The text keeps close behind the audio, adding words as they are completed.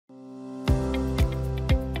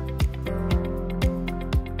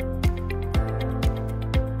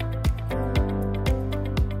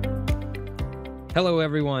Hello,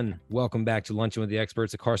 everyone. Welcome back to Luncheon with the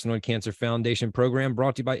Experts, a Carcinoid Cancer Foundation program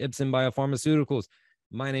brought to you by Ipsen Biopharmaceuticals.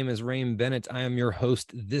 My name is Rain Bennett. I am your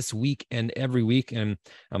host this week and every week, and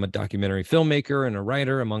I'm a documentary filmmaker and a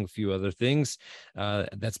writer, among a few other things,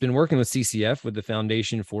 that's been working with CCF, with the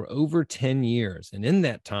foundation, for over 10 years. And in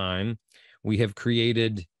that time, we have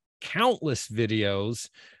created countless videos,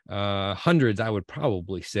 hundreds, I would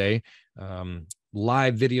probably say,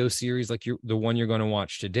 live video series like the one you're going to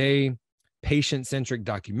watch today, patient-centric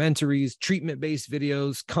documentaries, treatment-based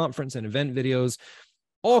videos, conference and event videos,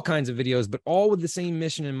 all kinds of videos, but all with the same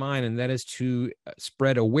mission in mind, and that is to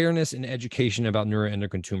spread awareness and education about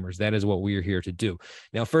neuroendocrine tumors. That is what we are here to do.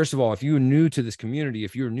 Now, first of all, if you're new to this community,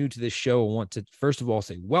 if you're new to this show, I want to first of all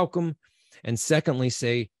say welcome, and secondly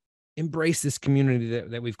say embrace this community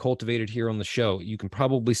that we've cultivated here on the show. You can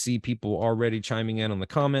probably see people already chiming in on the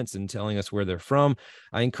comments and telling us where they're from.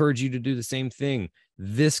 I encourage you to do the same thing.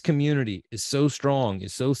 This community is so strong,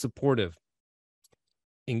 is so supportive.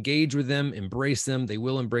 Engage with them, embrace them. They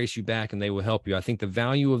will embrace you back and they will help you. I think the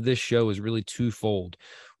value of this show is really twofold.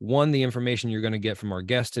 One, the information you're going to get from our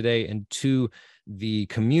guest today, and two, the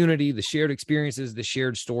community, the shared experiences, the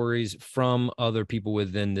shared stories from other people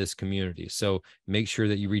within this community. So make sure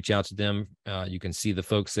that you reach out to them. You can see the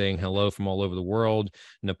folks saying hello from all over the world: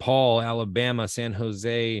 Nepal, Alabama, San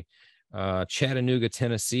Jose, Chattanooga,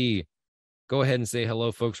 Tennessee. Go ahead and say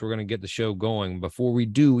hello, folks. We're going to get the show going. Before we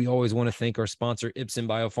do, we always want to thank our sponsor, Ipsen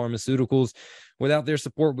Biopharmaceuticals. Without their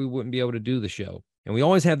support, we wouldn't be able to do the show. And we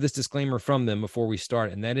always have this disclaimer from them before we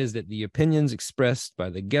start, and that is that the opinions expressed by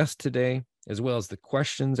the guest today, as well as the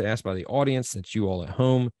questions asked by the audience, that's you all at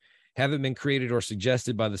home, haven't been created or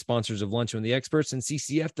suggested by the sponsors of Luncheon with the Experts, and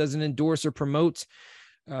CCF doesn't endorse or promote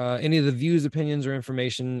any of the views, opinions, or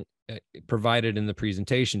information provided in the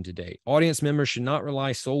presentation today. Audience members should not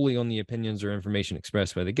rely solely on the opinions or information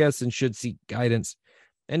expressed by the guests and should seek guidance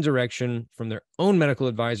and direction from their own medical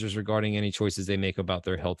advisors regarding any choices they make about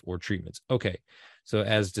their health or treatments. Okay, so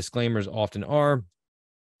as disclaimers often are,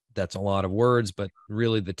 that's a lot of words, but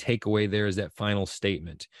really the takeaway there is that final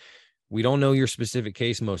statement. We don't know your specific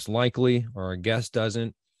case, most likely, or our guest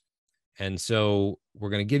doesn't. And so we're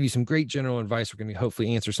going to give you some great general advice. We're going to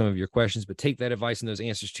hopefully answer some of your questions, but take that advice and those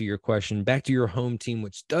answers to your question back to your home team,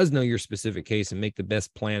 which does know your specific case, and make the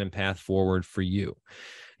best plan and path forward for you.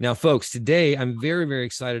 Now, folks, today I'm very, very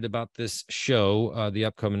excited about this show, the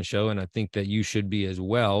upcoming show, and I think that you should be as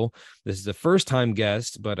well. This is a first-time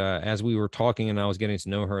guest, but as we were talking and I was getting to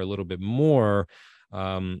know her a little bit more,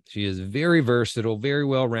 she is very versatile, very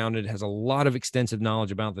well-rounded, has a lot of extensive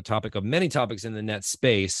knowledge about the topic of many topics in the NET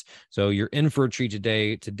space. So you're in for a treat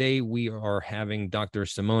today. Today, we are having Dr.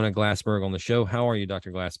 Simona Glasberg on the show. How are you,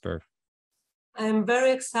 Dr. Glasberg? I'm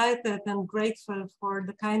very excited and grateful for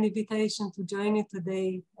the kind invitation to join you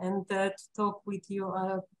today and to talk with you,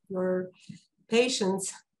 your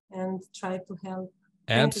patients, and try to help.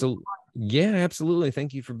 Absolutely. Yeah, absolutely.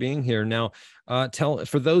 Thank you for being here. Now, tell,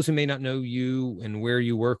 for those who may not know you and where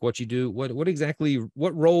you work, what you do, what exactly,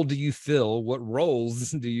 what role do you fill? What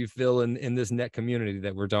roles do you fill in this NET community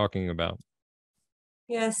that we're talking about?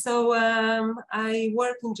 Yeah, so I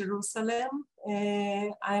work in Jerusalem.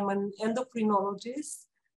 I'm an endocrinologist,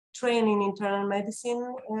 trained in internal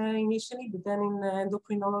medicine initially, but then in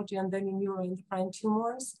endocrinology and then in neuroendocrine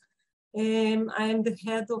tumors. I am the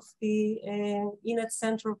head of the INET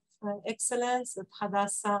Center of Excellence at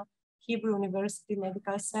Hadassah Hebrew University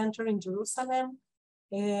Medical Center in Jerusalem,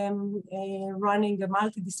 running a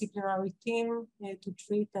multidisciplinary team to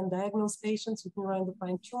treat and diagnose patients with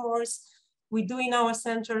neuroendocrine tumors. We do in our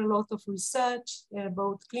center a lot of research,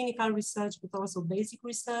 both clinical research, but also basic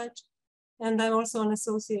research. And I'm also an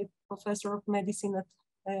associate professor of medicine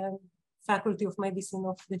at Faculty of Medicine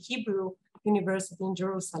of the Hebrew University in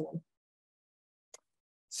Jerusalem.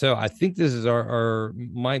 So I think this is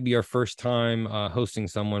might be our first time hosting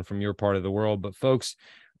someone from your part of the world, but folks,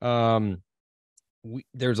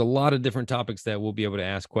 there's a lot of different topics that we'll be able to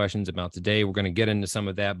ask questions about today. We're going to get into some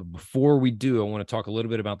of that. But before we do, I want to talk a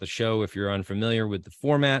little bit about the show if you're unfamiliar with the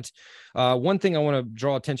format. One thing I want to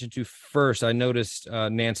draw attention to first, I noticed,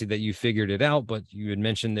 Nancy, that you figured it out, but you had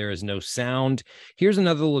mentioned there is no sound. Here's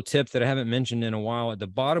another little tip that I haven't mentioned in a while. At the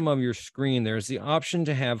bottom of your screen, there's the option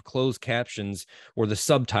to have closed captions or the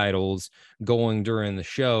subtitles going during the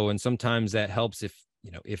show. And sometimes that helps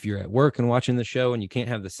if you're at work and watching the show and you can't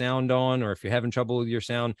have the sound on, or if you're having trouble with your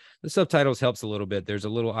sound, the subtitles helps a little bit. There's a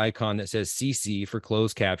little icon that says CC for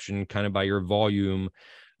closed caption, kind of by your volume,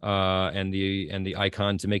 and the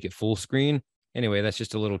icon to make it full screen. Anyway, that's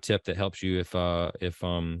just a little tip that helps you if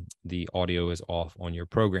the audio is off on your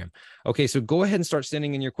program. Okay, so go ahead and start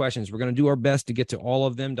sending in your questions. We're going to do our best to get to all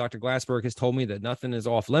of them. Dr. Glasberg has told me that nothing is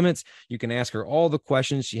off limits. You can ask her all the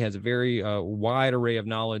questions. She has a very wide array of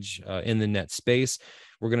knowledge in the net space.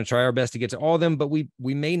 We're going to try our best to get to all of them, but we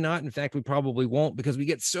may not. In fact, we probably won't, because we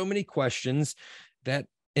get so many questions that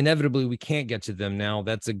inevitably we can't get to them. Now,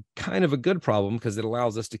 that's a kind of a good problem, because it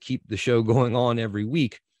allows us to keep the show going on every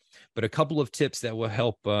week. But a couple of tips that will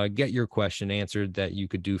help get your question answered that you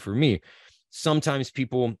could do for me. Sometimes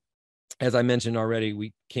people, as I mentioned already,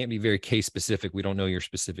 we can't be very case specific. We don't know your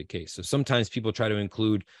specific case. So sometimes people try to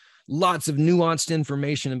include lots of nuanced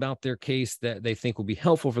information about their case that they think will be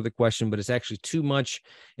helpful for the question, but it's actually too much.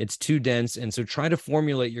 It's too dense. And so try to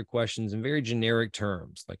formulate your questions in very generic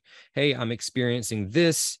terms, like, hey, I'm experiencing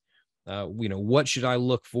this. What should I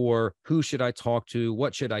look for? Who should I talk to?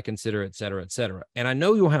 What should I consider, et cetera, et cetera. And I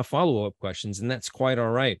know you'll have follow-up questions, and that's quite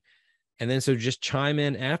all right. And then so just chime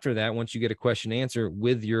in after that, once you get a question answer,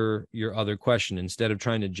 with your other question, instead of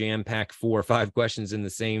trying to jam pack 4 or 5 questions in the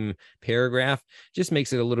same paragraph. Just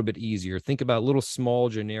makes it a little bit easier. Think about little small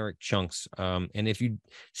generic chunks. And if you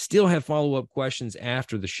still have follow-up questions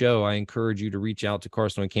after the show, I encourage you to reach out to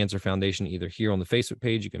Carcinoid Cancer Foundation, either here on the Facebook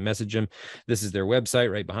page. You can message them. This is their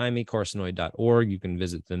website right behind me, carcinoid.org. You can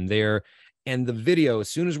visit them there. And the video,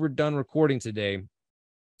 as soon as we're done recording today,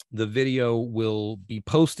 the video will be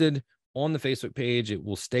posted on the Facebook page. It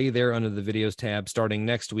will stay there under the videos tab. Starting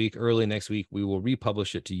next week, early next week, we will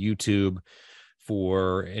republish it to YouTube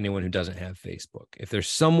for anyone who doesn't have Facebook. If there's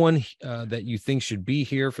someone that you think should be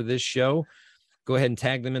here for this show, go ahead and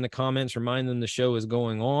tag them in the comments. Remind them the show is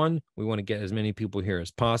going on. We want to get as many people here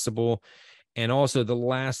as possible. And also, the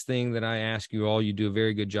last thing that I ask you all, you do a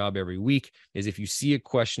very good job every week, is if you see a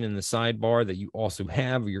question in the sidebar that you also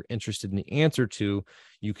have or you're interested in the answer to,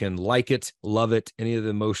 you can like it, love it, any of the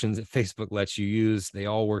emotions that Facebook lets you use. They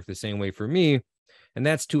all work the same way for me. And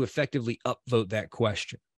that's to effectively upvote that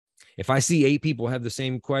question. If I see 8 people have the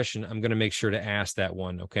same question, I'm going to make sure to ask that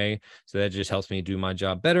one. Okay. So that just helps me do my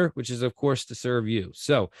job better, which is, of course, to serve you.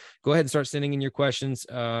 So go ahead and start sending in your questions.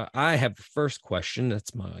 I have the first question.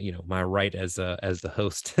 That's my right as the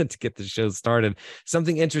host to get the show started.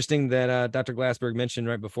 Something interesting that Dr. Glasberg mentioned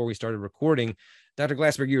right before we started recording. Dr.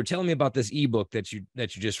 Glasberg, you were telling me about this ebook that you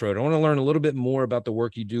just wrote. I want to learn a little bit more about the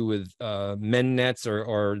work you do with men nets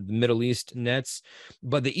or the Middle East nets.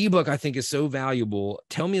 But the ebook, I think, is so valuable.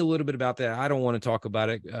 Tell me a little bit about that. I don't want to talk about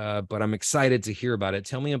it, but I'm excited to hear about it.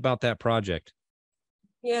 Tell me about that project.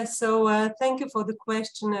 Yeah, so thank you for the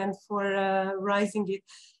question and for raising it.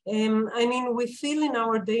 We feel in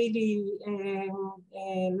our daily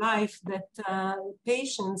life that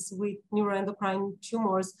patients with neuroendocrine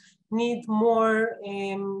tumors need more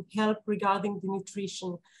help regarding the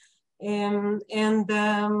nutrition.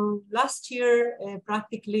 Last year,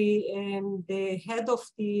 practically, the head of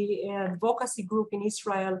the advocacy group in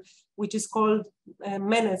Israel, which is called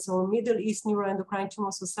MENETS, or Middle East Neuroendocrine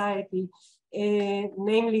Tumor Society,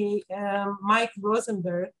 namely Mike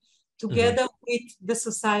Rosenberg, together with the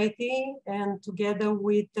society and together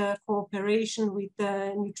with cooperation with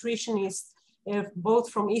nutritionists,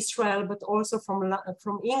 both from Israel but also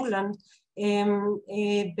from England,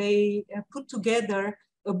 they put together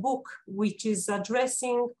a book which is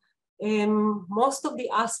addressing most of the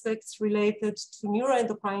aspects related to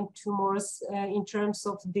neuroendocrine tumors in terms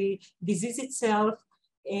of the disease itself,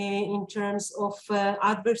 in terms of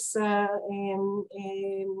adverse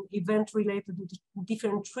event related to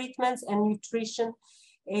different treatments and nutrition.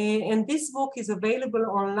 And this book is available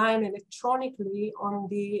online electronically on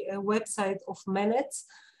the website of MENETS.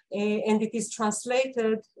 And it is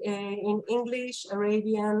translated in English,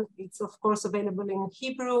 Arabian. It's of course available in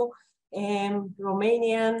Hebrew,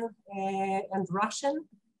 Romanian, and Russian.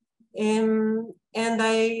 And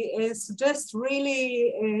I suggest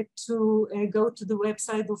really to go to the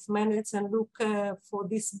website of MENETS and look for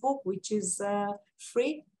this book, which is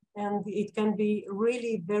free, and it can be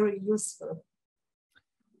really very useful.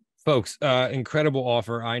 Folks, incredible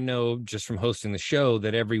offer. I know just from hosting the show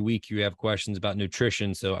that every week you have questions about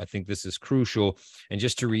nutrition, so I think this is crucial. And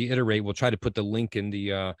just to reiterate, we'll try to put the link in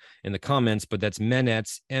the comments, but that's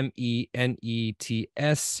MENETS, MENETS.org,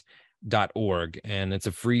 and it's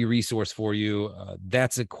a free resource for you.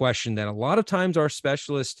 That's a question that a lot of times our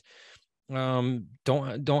specialists don't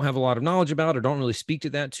have a lot of knowledge about, or don't really speak to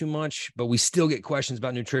that too much, but we still get questions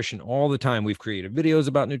about nutrition all the time. We've created videos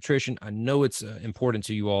about nutrition. I know it's important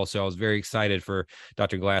to you all, so I was very excited for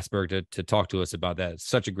Dr. Glasberg to talk to us about that. It's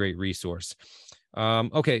such a great resource.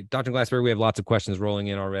 Okay, Dr. Glasberg, we have lots of questions rolling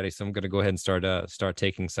in already, so I'm going to go ahead and start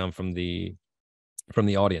taking some from the from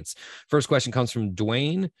the audience. First question comes from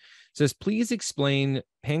Dwayne. It says, please explain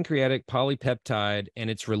pancreatic polypeptide and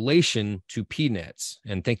its relation to PNETs.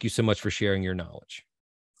 And thank you so much for sharing your knowledge.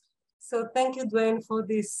 So thank you, Dwayne, for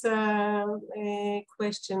this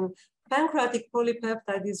question. Pancreatic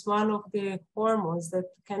polypeptide is one of the hormones that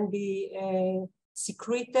can be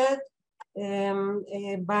secreted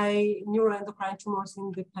by neuroendocrine tumors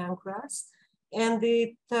in the pancreas. And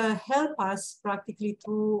it helps us practically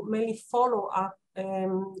to mainly follow up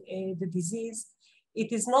the disease.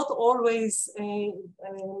 It is not always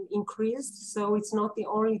increased, so it's not the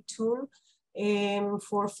only tool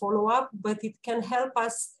for follow-up, but it can help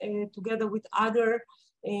us together with other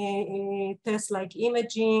tests like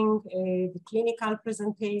imaging, the clinical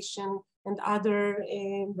presentation, and other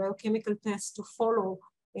biochemical tests to follow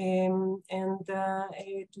and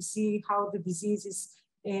to see how the disease is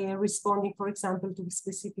responding, for example, to a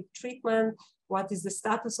specific treatment, what is the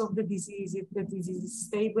status of the disease, if the disease is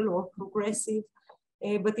stable or progressive.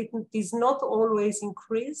 But it is not always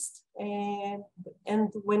increased. And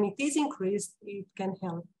when it is increased, it can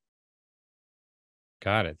help.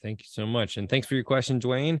 Got it. Thank you so much. And thanks for your question,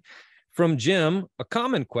 Dwayne. From Jim, a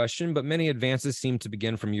common question, but many advances seem to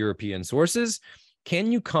begin from European sources.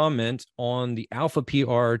 Can you comment on the alpha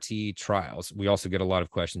PRRT trials? We also get a lot of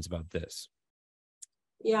questions about this.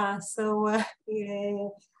 Yeah, so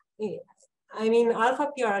I mean, alpha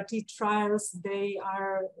PRRT trials, they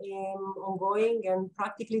are ongoing, and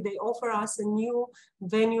practically they offer us a new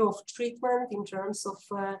venue of treatment in terms of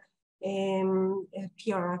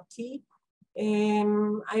PRRT.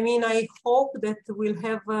 I mean, I hope that we'll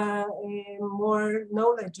have more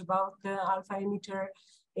knowledge about alpha emitter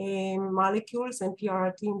molecules and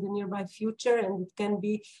PRRT in the nearby future, and it can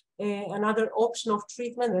be another option of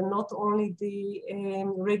treatment and not only the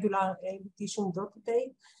regular lutetium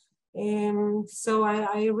dotatate. So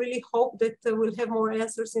I really hope that we'll have more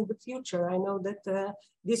answers in the future. I know that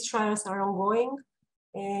these trials are ongoing,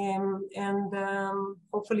 and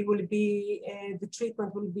hopefully will be the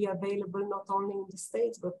treatment will be available not only in the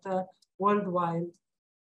States but worldwide.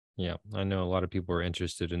 Yeah, I know a lot of people are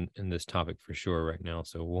interested in this topic for sure right now.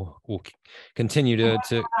 So we'll continue to.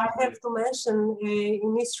 I have to mention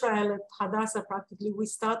in Israel at Hadassah, practically we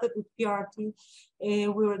started with PRRT. We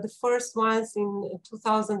were the first ones in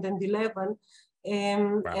 2011, wow.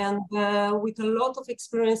 And with a lot of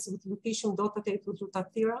experience with lutetium dotatate with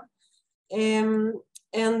Lutathera.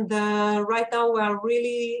 And right now we are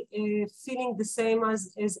really feeling the same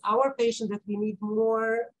as our patient, that we need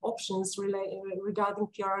more options regarding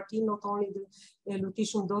PRRT, not only the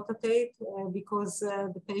lutetium dotatate, because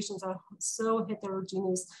the patients are so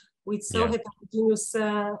heterogeneous, with so heterogeneous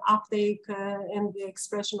uptake and the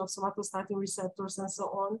expression of somatostatin receptors and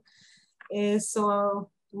so on. So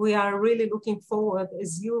we are really looking forward,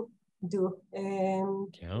 as you do,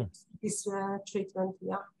 this treatment.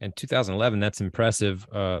 And 2011, that's impressive.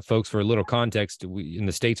 Folks, for a little context, in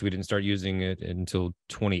the States, we didn't start using it until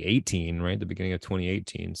 2018, right? The beginning of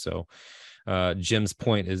 2018. So Jim's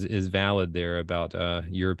point is valid there about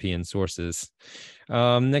European sources.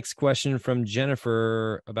 Next question from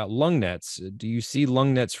Jennifer about lung nets. Do you see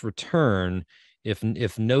lung nets return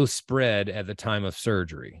if no spread at the time of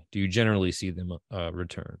surgery? Do you generally see them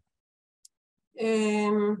return?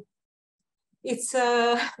 It's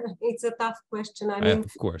a tough question. I mean,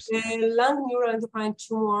 of course, lung neuroendocrine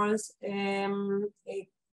tumors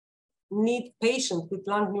patients with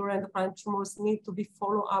lung neuroendocrine tumors need to be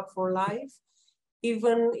followed up for life,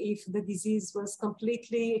 even if the disease was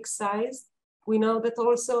completely excised. We know that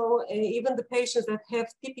also even the patients that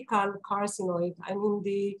have typical carcinoid, I mean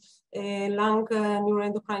the lung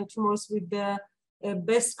neuroendocrine tumors with the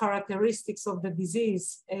best characteristics of the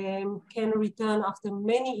disease can return after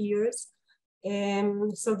many years.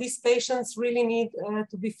 So these patients really need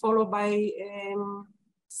to be followed by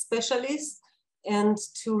specialists, and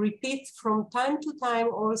to repeat from time to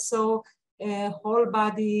time also whole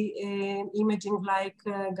body imaging like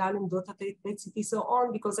gallium dotatate, PET-CT, so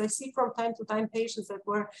on, because I see from time to time patients that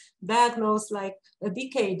were diagnosed like a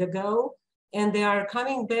decade ago, and they are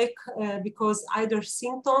coming back because either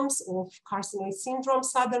symptoms of carcinoid syndrome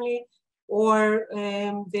suddenly, or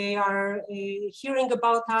they are hearing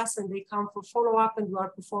about us and they come for follow-up, and we are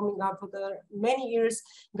performing up for many years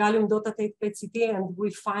gallium dotatate PET-CT, and we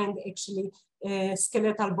find actually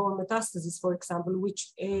skeletal bone metastasis, for example,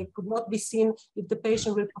 which could not be seen if the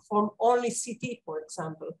patient will perform only CT, for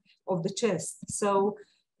example, of the chest. So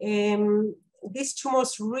these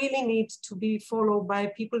tumors really need to be followed by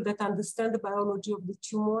people that understand the biology of the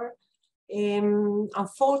tumor.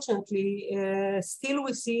 Unfortunately, still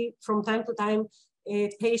we see from time to time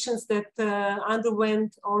patients that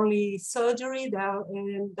underwent only surgery. They are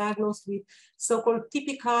diagnosed with so-called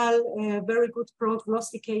typical, very good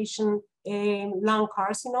prognostication lung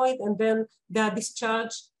carcinoid, and then they are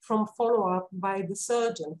discharged from follow-up by the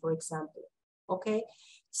surgeon, for example. Okay,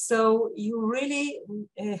 so you really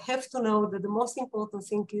have to know that the most important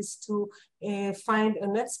thing is to find a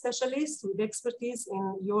NET specialist with expertise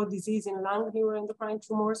in your disease in lung neuroendocrine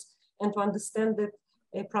tumors, and to understand that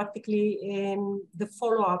practically the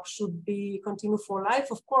follow-up should be continued for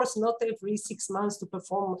life. Of course, not every 6 months to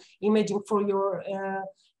perform imaging for your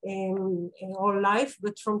whole life,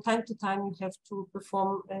 but from time to time you have to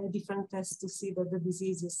perform different tests to see that the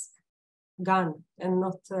disease is gone and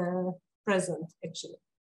not present, actually.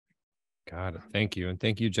 Got it. Thank you. And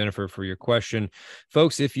thank you, Jennifer, for your question.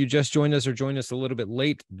 Folks, if you just joined us or joined us a little bit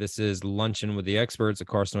late, this is Luncheon with the Experts, a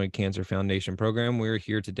Carcinoid Cancer Foundation program. We're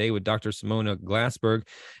here today with Dr. Simona Glasberg.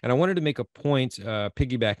 And I wanted to make a point,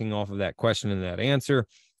 piggybacking off of that question and that answer.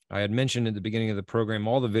 I had mentioned at the beginning of the program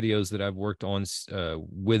all the videos that I've worked on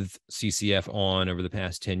with CCF on over the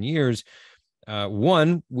past 10 years.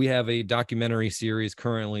 One, we have a documentary series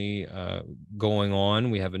currently going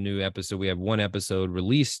on. We have a new episode. We have one episode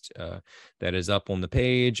released that is up on the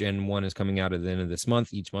page, and one is coming out at the end of this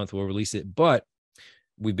month. Each month we'll release it. But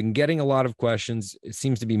we've been getting a lot of questions. It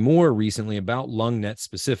seems to be more recently about lung NET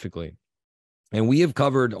specifically. And we have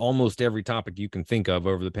covered almost every topic you can think of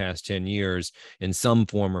over the past 10 years in some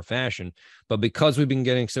form or fashion. But because we've been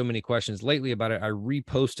getting so many questions lately about it, I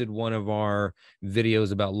reposted one of our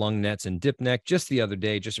videos about lung nets and dip neck just the other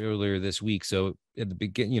day, just earlier this week. So at the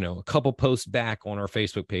beginning, a couple posts back on our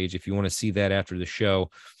Facebook page, if you want to see that after the show,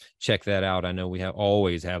 check that out. I know we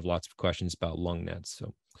always have lots of questions about lung nets.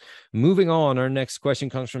 So moving on, our next question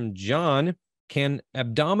comes from John. Can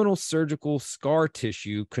abdominal surgical scar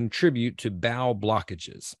tissue contribute to bowel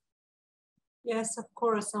blockages? Yes, of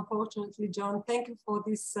course, unfortunately, John. Thank you for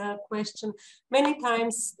this question. Many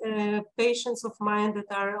times, patients of mine that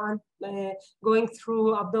are going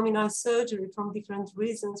through abdominal surgery from different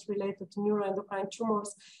reasons related to neuroendocrine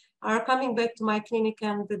tumors are coming back to my clinic,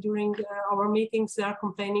 and during our meetings, they are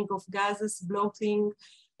complaining of gases, bloating,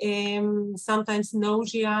 sometimes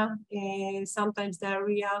nausea, sometimes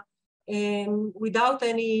diarrhea, without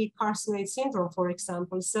any carcinoid syndrome, for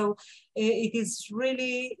example. So it is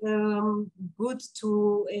really good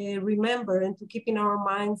to remember and to keep in our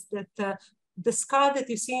minds that the scar that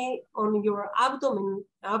you see on your abdomen,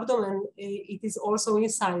 it is also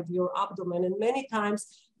inside your abdomen. And many times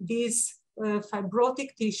this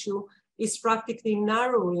fibrotic tissue is practically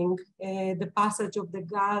narrowing the passage of the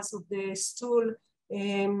gas of the stool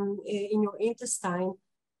in your intestine.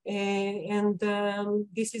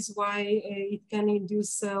 This is why it can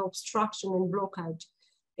induce obstruction and blockage.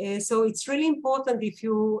 So it's really important if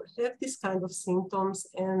you have this kind of symptoms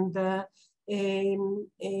and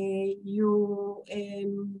you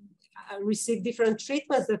receive different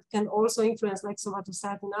treatments that can also influence, like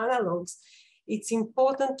somatostatin analogs. It's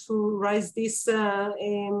important to raise these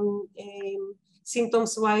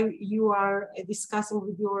symptoms while you are discussing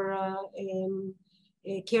with your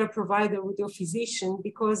care provider, with your physician,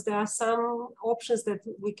 because there are some options that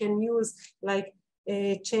we can use, like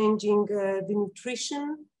changing the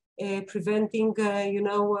nutrition, preventing,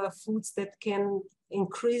 foods that can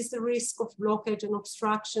increase the risk of blockage and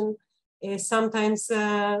obstruction. Sometimes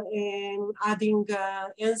adding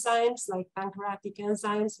enzymes like pancreatic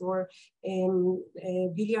enzymes or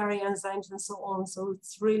biliary enzymes and so on. So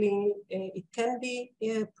it's really, it can be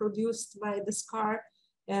produced by the scar,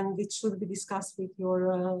 and it should be discussed with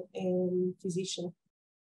your physician.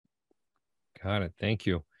 Got it. Thank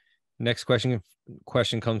you. Next question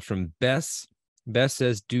comes from Bess. Bess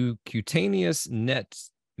says, do cutaneous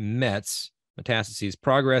mets metastases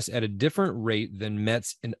progress at a different rate than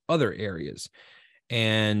mets in other areas?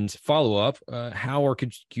 And follow up, how are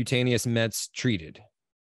cutaneous mets treated?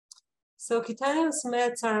 So cutaneous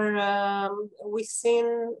mets are, we've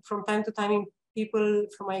seen from time to time in people,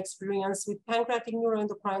 from my experience, with pancreatic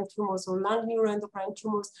neuroendocrine tumors or lung neuroendocrine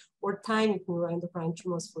tumors or thymic neuroendocrine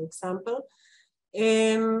tumors, for example.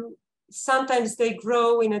 Sometimes they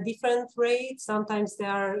grow in a different rate. Sometimes they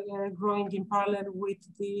are growing in parallel with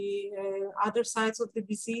the other sides of the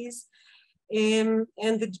disease. And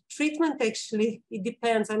the treatment, actually, it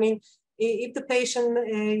depends. I mean, if the patient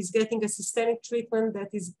is getting a systemic treatment that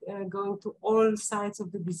is going to all sides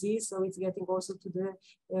of the disease, so it's getting also to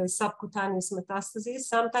the subcutaneous metastases.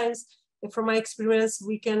 Sometimes, from my experience,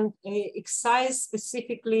 we can excise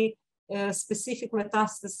specifically specific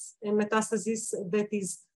metastasis that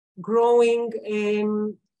is growing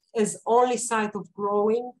as only site of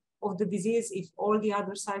growing, of the disease if all the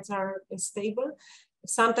other sites are stable.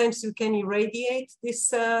 Sometimes you can irradiate this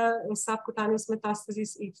subcutaneous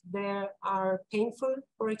metastases if they are painful,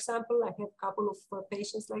 for example. I have a couple of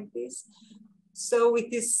patients like this. So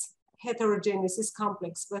it is heterogeneous, it's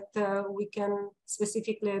complex, but we can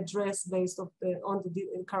specifically address based on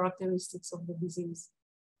the characteristics of the disease.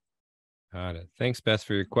 Got it. Thanks, Beth,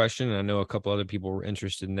 for your question. I know a couple other people were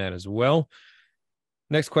interested in that as well.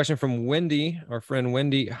 Next question from Wendy, our friend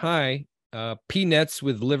Wendy. Hi, P-nets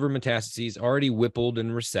with liver metastases already whippled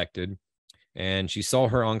and resected. And she saw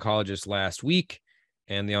her oncologist last week,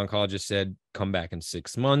 and the oncologist said, come back in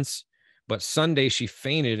 6 months. But Sunday she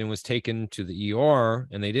fainted and was taken to the ER,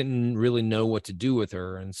 and they didn't really know what to do with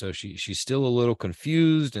her. And so she's still a little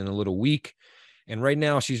confused and a little weak. And right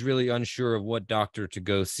now she's really unsure of what doctor to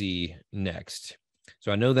go see next.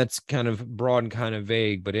 So I know that's kind of broad and kind of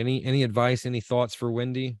vague, but any advice, any thoughts for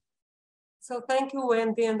Wendy? So thank you,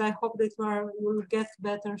 Wendy, and I hope that you will get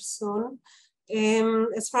better soon.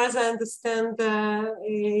 As far as I understand,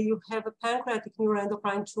 you have a pancreatic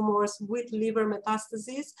neuroendocrine tumors with liver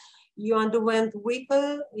metastases. You underwent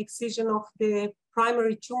Whipple, excision of the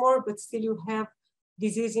primary tumor, but still you have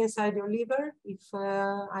disease inside your liver, if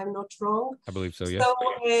I'm not wrong. I believe so, yes.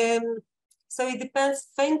 So it depends.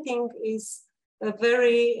 Fainting is a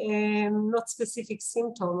very not specific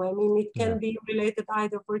symptom. I mean, it can be related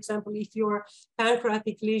either, for example, if your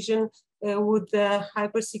pancreatic lesion would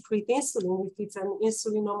hypersecrete insulin. If it's an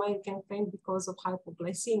insulinoma, you can faint because of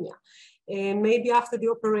hypoglycemia. Maybe after the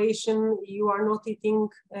operation, you are not eating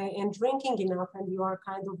and drinking enough and you are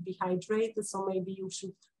kind of dehydrated. So maybe you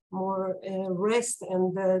should more rest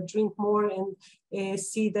and drink more and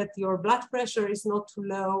see that your blood pressure is not too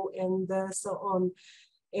low and so on.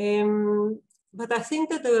 But I think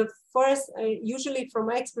that the first, usually from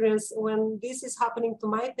my experience, when this is happening to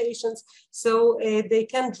my patients, so they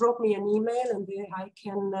can drop me an email and I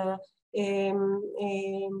can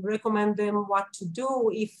recommend them what to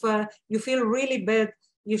do. If you feel really bad,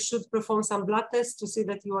 you should perform some blood tests to see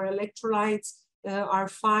that your electrolytes are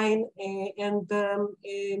fine, and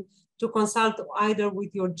to consult either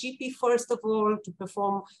with your GP first of all, to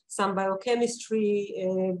perform some biochemistry,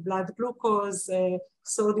 blood glucose,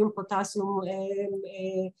 sodium, potassium,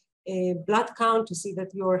 blood count to see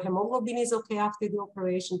that your hemoglobin is okay after the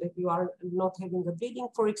operation, that you are not having a bleeding,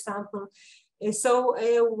 for example. So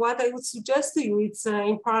what I would suggest to you, it's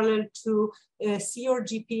in parallel to see your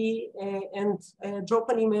GP and drop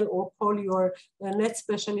an email or call your NET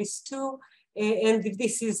specialist too. And if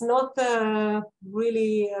this is not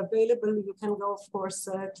really available, you can go, of course,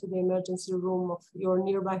 to the emergency room of your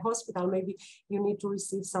nearby hospital. Maybe you need to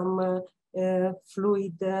receive some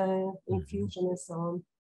fluid infusion and so on.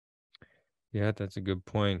 Yeah, that's a good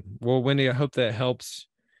point. Well, Wendy, I hope that helps.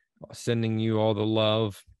 Sending you all the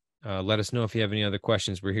love. Let us know if you have any other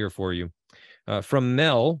questions. We're here for you. From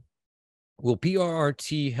Mel, will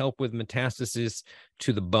PRRT help with metastasis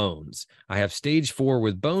to the bones? I have stage 4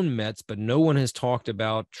 with bone mets, but no one has talked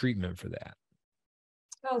about treatment for that.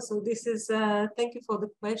 Oh, so this is, thank you for the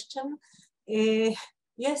question.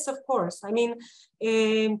 Yes, of course. I mean,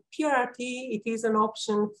 PRRT, it is an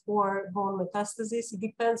option for bone metastasis. It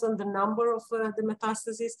depends on the number of the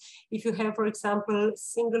metastases. If you have, for example,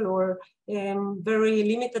 single or very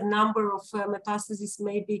limited number of metastases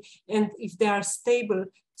maybe, and if they are stable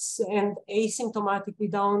and asymptomatic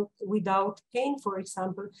without pain, for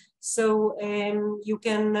example, so you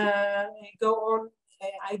can go on.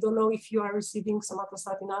 I don't know if you are receiving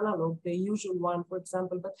somatostatin analog, the usual one, for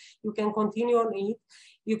example, but you can continue on it.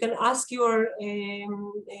 You can ask your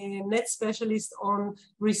NET specialist on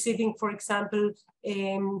receiving, for example,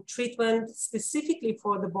 treatment specifically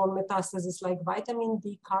for the bone metastasis, like vitamin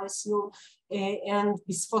D, calcium, and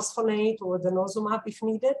bisphosphonate or denosumab if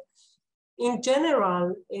needed. In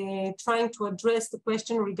general, trying to address the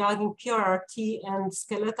question regarding PRRT and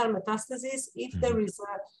skeletal metastasis, if there is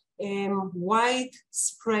a wide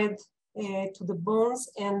spread to the bones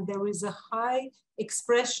and there is a high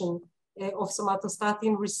expression of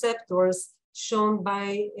somatostatin receptors shown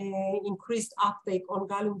by increased uptake on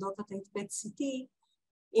gallium dotatate PET-CT,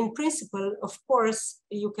 in principle, of course,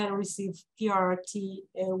 you can receive PRRT,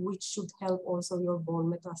 which should help also your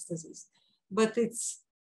bone metastasis. But it's,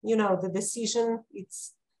 you know, the decision,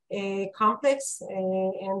 it's complex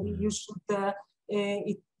and you should,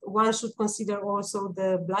 one should consider also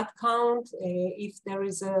the blood count. If there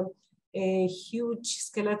is a huge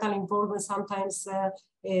skeletal involvement, sometimes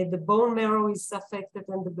the bone marrow is affected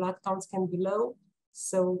and the blood counts can be low.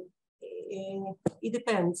 So it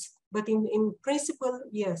depends. But in principle,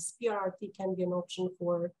 yes, PRRT can be an option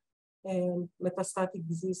for metastatic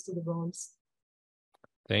disease to the bones.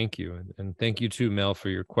 Thank you. And thank you too, Mel, for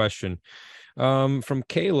your question. From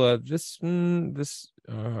Kayla, this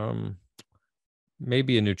may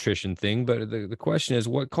be a nutrition thing, but the question is,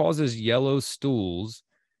 what causes yellow stools?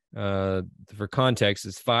 For context,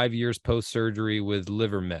 it's 5 years post-surgery with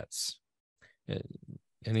liver mets.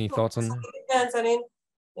 Any thoughts on that? It depends. I mean,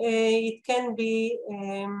 it can be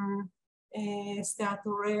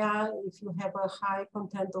steatorrhea if you have a high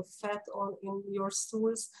content of fat in your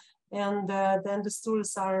stools, and then the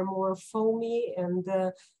stools are more foamy and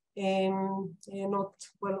not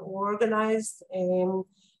well organized.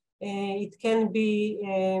 It can be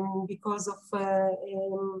because of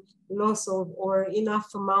loss of or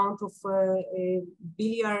enough amount of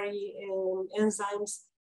biliary enzymes.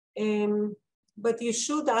 But you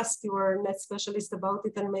should ask your net specialist about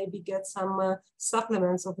it and maybe get some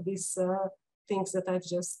supplements of these things that I've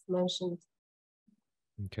just mentioned.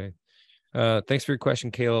 Okay. Thanks for your question,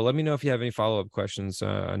 Kayla. Let me know if you have any follow-up questions.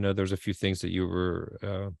 I know there's a few things that you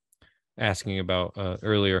were asking about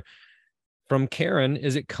earlier. From Karen,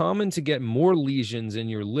 is it common to get more lesions in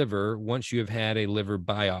your liver once you have had a liver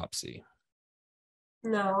biopsy?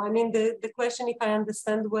 No, I mean, the question, if I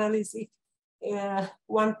understand well, is if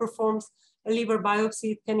one performs a liver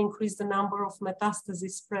biopsy, it can increase the number of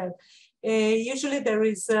metastases spread. Usually there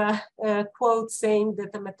is a quote saying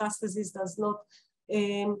that a metastasis does not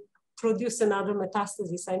produce another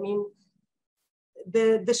metastasis. I mean,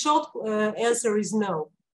 the short answer is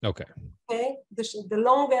no. Okay. Okay. The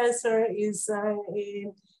long answer is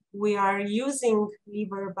we are using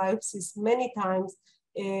liver biopsies many times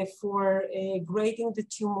for grading the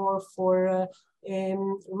tumor, for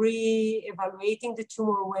re-evaluating the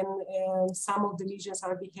tumor when some of the lesions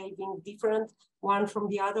are behaving different one from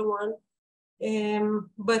the other one.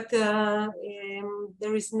 But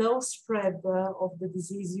there is no spread of the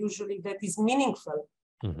disease usually that is meaningful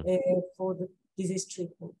for the disease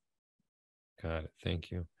treatment. Got it. Thank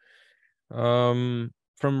you. From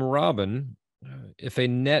Robin, if a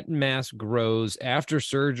net mass grows after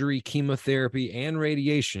surgery, chemotherapy, and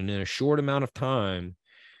radiation in a short amount of time,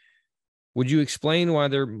 would you explain why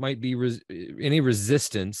there might be any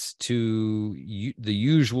resistance to the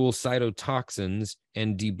usual cytotoxins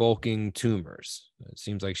and debulking tumors? It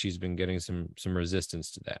seems like she's been getting some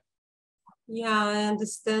resistance to that. Yeah, I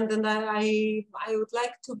understand, and I would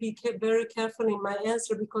like to be very careful in my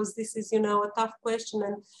answer because this is, a tough question,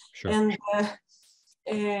 and sure. and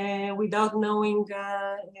without knowing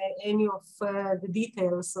any of the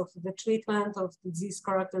details of the treatment, of disease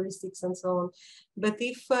characteristics, and so on. But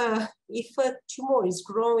if a tumor is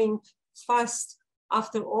growing fast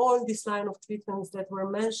after all this line of treatments that were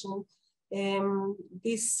mentioned,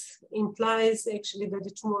 this implies actually that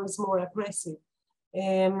the tumor is more aggressive.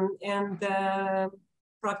 And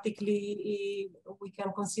practically we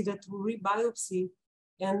can consider to re-biopsy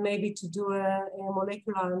and maybe to do a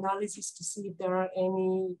molecular analysis to see if there are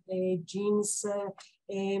any genes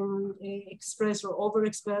expressed or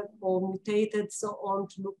overexpressed or mutated, so on,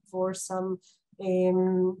 to look for some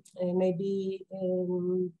maybe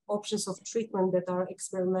options of treatment that are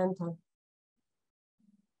experimental.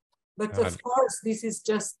 But of course, this is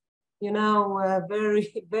just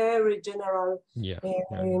very, very general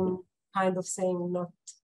kind of saying, not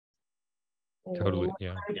totally,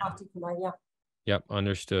 very particular, Yep,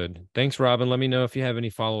 understood. Thanks, Robin. Let me know if you have any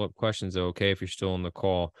follow-up questions, though, okay, if you're still on the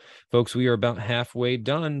call. Folks, we are about halfway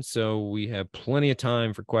done, so we have plenty of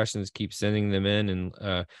time for questions. Keep sending them in. And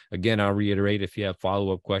again, I'll reiterate, if you have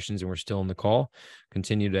follow-up questions and we're still on the call,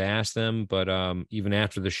 continue to ask them. But even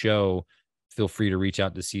after the show, feel free to reach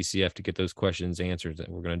out to CCF to get those questions answered.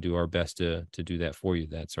 We're going to do our best to do that for you.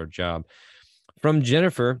 That's our job. From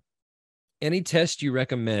Jennifer, any test you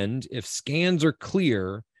recommend if scans are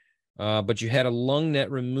clear, but you had a lung net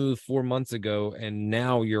removed 4 months ago and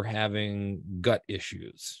now you're having gut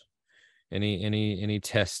issues? Any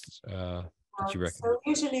tests that you recommend? So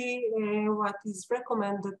usually what is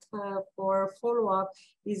recommended for follow-up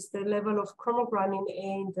is the level of chromogranin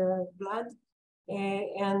A in the blood,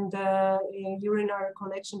 and urinary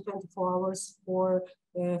collection 24 hours for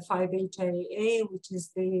 5-HIAA, which is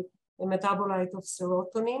the metabolite of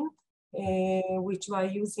serotonin, which we are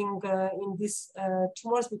using in these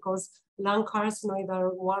tumors because lung carcinoid are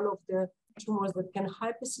one of the tumors that can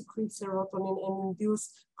hypersecrete serotonin and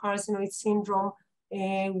induce carcinoid syndrome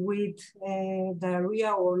with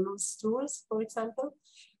diarrhea or loose stools, for example.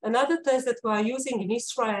 Another test that we are using in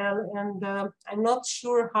Israel, and I'm not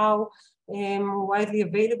sure how widely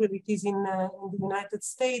available it is in the United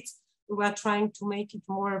States, we are trying to make it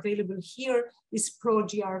more available here, is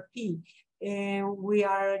pro-GRP. We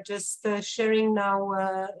are just sharing now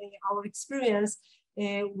our experience,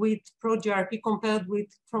 with pro-GRP compared with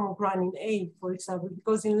chromogranin A, for example,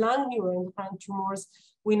 because in lung neuroendocrine tumors,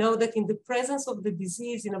 we know that in the presence of the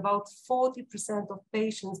disease, in about 40% of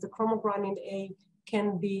patients, the chromogranin A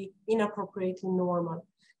can be inappropriately normal.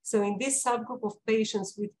 So in this subgroup of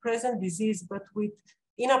patients with present disease, but with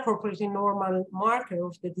inappropriately normal marker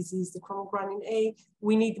of the disease, the chromogranin A,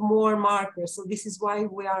 we need more markers. So this is why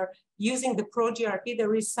we are using the pro-GRP.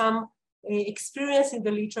 There is some experience in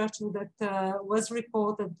the literature that was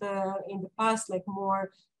reported in the past, like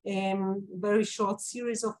more very short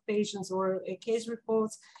series of patients or case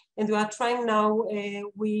reports. And we are trying now,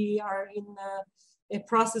 we are in a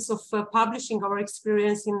process of publishing our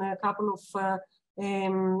experience in a couple of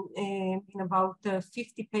in about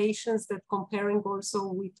 50 patients that comparing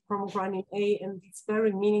also with chromogranin A, and it's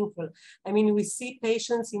very meaningful. I mean, we see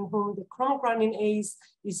patients in whom the chromogranin A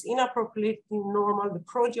is inappropriately normal, the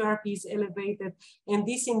pro-GRP is elevated, and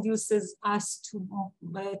this induces us to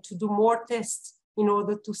do more tests in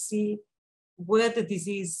order to see where the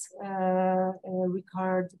disease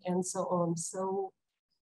recurred and so on. So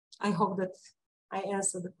I hope that I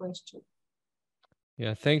answered the question.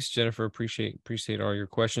 Yeah, thanks, Jennifer. Appreciate all your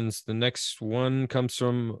questions. The next one comes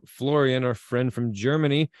from Florian, our friend from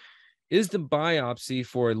Germany. Is the biopsy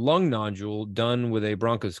for a lung nodule done with a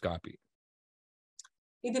bronchoscopy?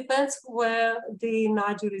 It depends where the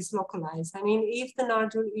nodule is localized. I mean, if the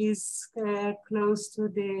nodule is close to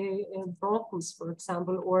the bronchus, for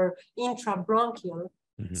example, or intrabronchial,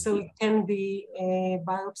 so it can be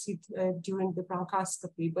biopsied during the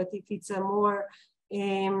bronchoscopy. But if it's a more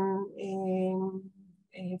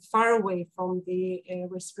far away from the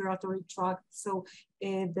respiratory tract, so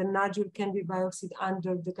the nodule can be biopsied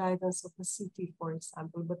under the guidance of a CT, for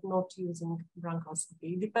example, but not using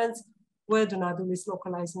bronchoscopy. It depends where the nodule is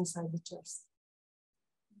localized inside the chest.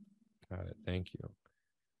 Got it. Thank you.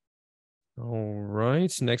 All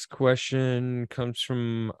right. Next question comes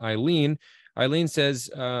from Eileen. Eileen says,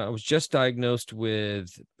 I was just diagnosed with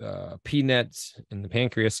PNET in the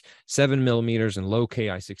pancreas, 7 millimeters and low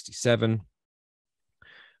Ki67.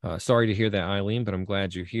 Sorry to hear that, Eileen, but I'm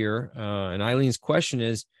glad you're here. And Eileen's question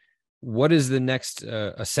is, what is the next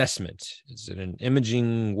assessment? Is it an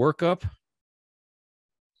imaging workup?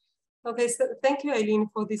 Okay, so thank you, Eileen,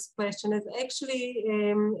 for this question. And actually,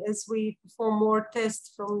 as we perform more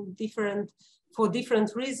tests for different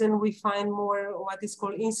reasons, we find more what is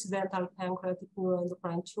called incidental pancreatic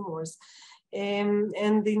neuroendocrine tumors. And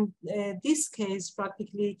in this case,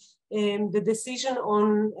 practically, the decision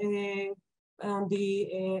on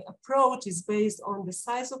the approach is based on the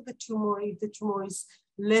size of the tumor, if the tumor is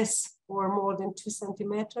less or more than 2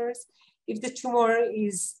 centimeters. If the tumor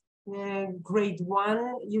is grade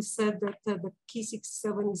 1, you said that the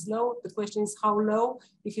Ki67 is low. The question is how low,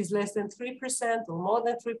 if it's less than 3% or more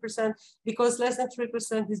than 3%, because less than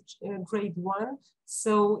 3% is grade 1,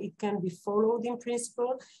 so it can be followed in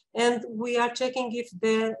principle. And we are checking if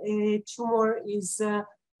the tumor is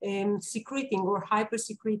secreting or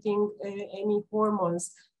hypersecreting any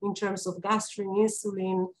hormones in terms of gastrin,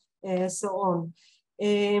 insulin, so on.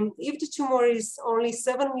 If the tumor is only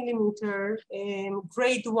 7 millimeter,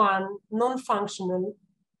 grade 1, non-functional,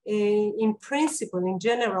 in principle, in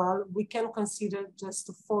general, we can consider just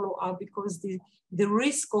to follow up because the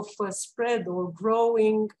risk of spread or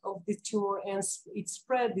growing of the tumor and its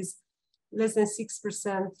spread is less than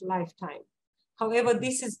 6% lifetime. However,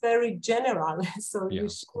 this is very general, so you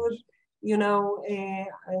should, you know,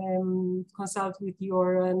 consult with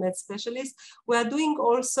your NET specialist. We are doing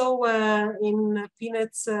also in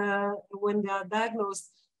PNETs when they are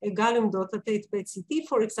diagnosed a gallium dotatate PET-CT,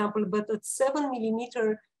 for example, but at 7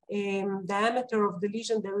 millimeter diameter of the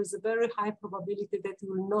lesion, there is a very high probability that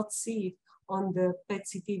you will not see it on the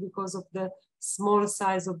PET-CT because of the small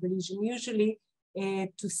size of the lesion. Usually,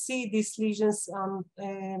 to see these lesions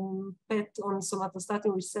PET on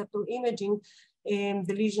somatostatin receptor imaging,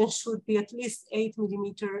 the lesion should be at least 8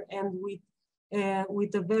 millimeter and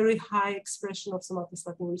with a very high expression of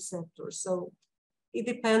somatostatin receptors. So it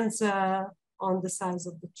depends on the size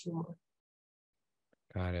of the tumor.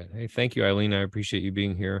 Got it. Hey, thank you, Eileen. I appreciate you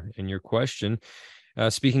being here and your question.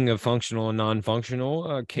 Speaking of functional and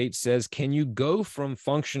non-functional, Kate says, can you go from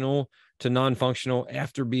functional to non-functional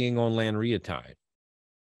after being on lanreotide?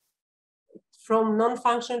 From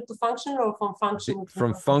non-functional to functional, or from functional to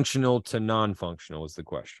from functional to non-functional is the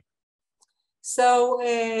question. So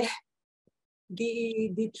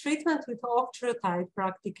the treatment with octreotide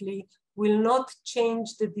practically will not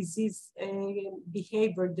change the disease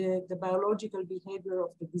behavior, the biological behavior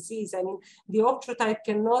of the disease. I mean, the octreotide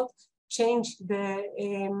cannot change the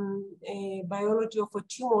biology of a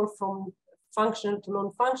tumor from functional to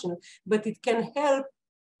non-functional, but it can help,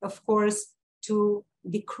 of course, to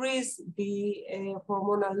decrease the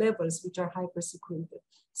hormonal levels, which are hypersecreted.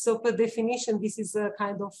 So per definition, this is a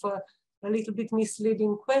kind of a little bit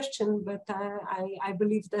misleading question, but I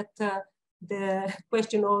believe that the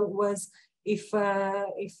question was if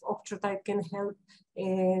octreotide can help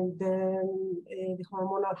the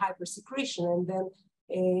hormonal hypersecretion and then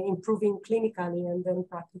improving clinically and then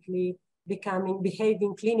practically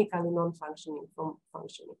behaving clinically non-functioning from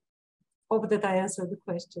functioning. Hope that I answered the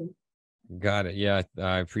question. Got it. Yeah,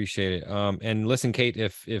 I appreciate it. And listen, Kate,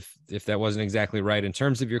 if that wasn't exactly right in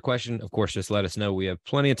terms of your question, of course, just let us know. We have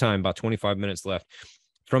plenty of time, about 25 minutes left.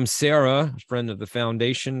 From Sarah, friend of the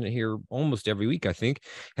foundation here almost every week, I think.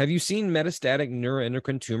 Have you seen metastatic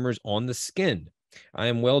neuroendocrine tumors on the skin? I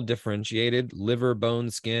am well differentiated, liver, bone,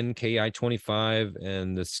 skin, KI25,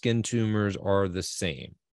 and the skin tumors are the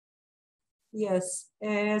same. Yes,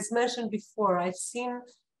 as mentioned before, I've seen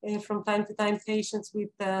from time to time patients with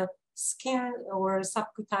skin or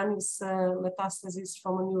subcutaneous metastasis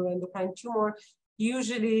from a neuroendocrine tumor,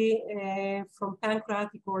 usually from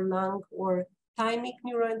pancreatic or lung or thymic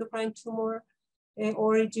neuroendocrine tumor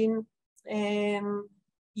origin.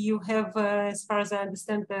 You have, as far as I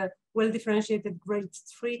understand, the well-differentiated grade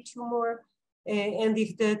 3 tumor. And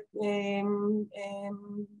if the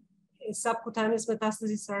subcutaneous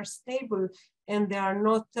metastases are stable and they are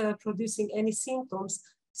not producing any symptoms,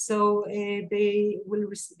 so they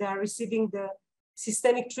are receiving the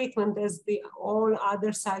systemic treatment as all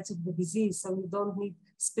other sides of the disease. So you don't need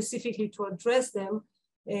specifically to address them,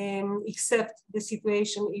 except the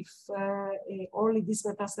situation if only these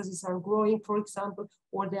metastases are growing, for example,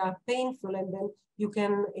 or they are painful, and then you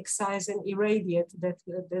can excise and irradiate that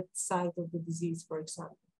side of the disease, for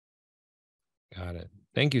example. Got it.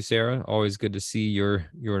 Thank you, Sarah. Always good to see your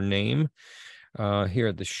name here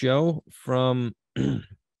at the show. From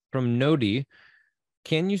Nodi,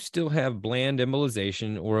 can you still have bland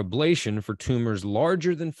embolization or ablation for tumors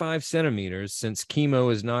larger than 5 centimeters since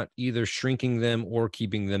chemo is not either shrinking them or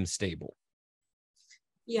keeping them stable?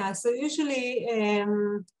 Yeah, so usually,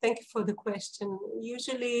 thank you for the question.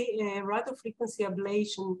 Usually radiofrequency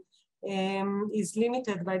ablation is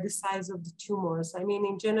limited by the size of the tumors. I mean,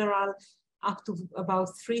 in general, up to about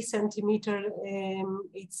 3 centimeters,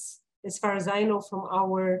 it's, as far as I know from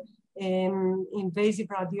our invasive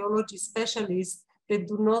radiology specialists, they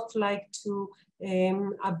do not like to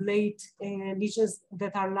ablate lesions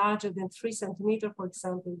that are larger than 3 centimeters, for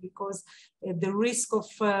example, because the risk of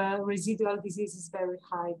residual disease is very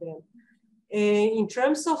high then. In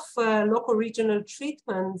terms of local regional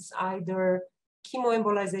treatments, either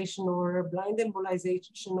chemoembolization or blind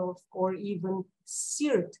embolization or even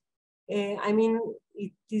SIRT, I mean,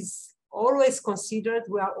 it is always considered,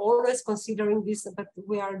 we are always considering this, but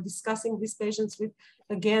we are discussing these patients with,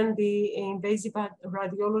 again, the invasive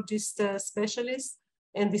radiologist specialist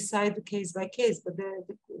and decide case by case. But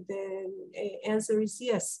the answer is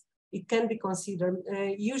yes, it can be considered.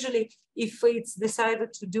 Usually, if it's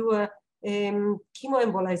decided to do a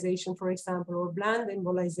chemoembolization, for example, or blind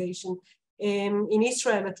embolization, in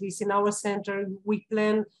Israel, at least in our center, we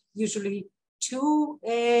plan usually 2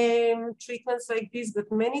 treatments like this, but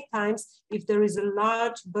many times, if there is a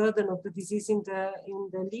large burden of the disease in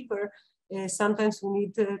the liver, sometimes we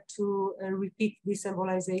need to repeat this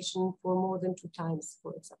embolization for more than 2 times,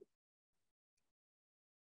 for example.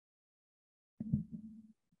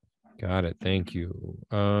 Got it. Thank you.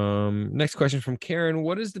 Next question from Karen.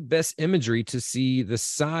 What is the best imagery to see the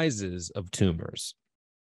sizes of tumors?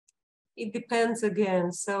 It depends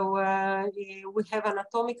again. So we have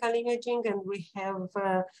anatomical imaging and we have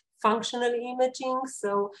functional imaging.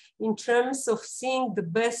 So in terms of seeing the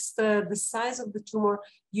best, the size of the tumor,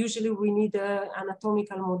 usually we need an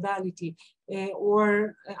anatomical modality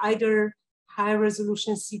or either high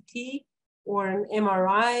resolution CT or an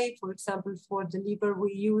MRI. For example, for the liver,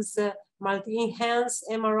 we use multi-enhanced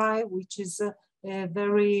MRI, which is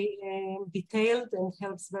very detailed and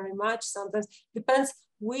helps very much. Sometimes depends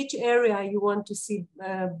which area you want to see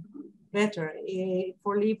better.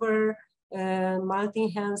 For liver,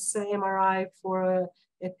 multi-enhanced MRI, for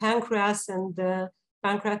pancreas and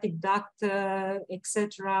pancreatic duct,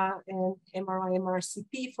 etc., and MRI,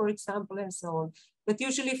 MRCP, for example, and so on. But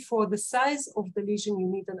usually for the size of the lesion, you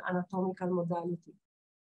need an anatomical modality,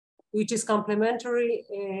 which is complementary,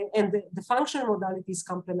 and the functional modality is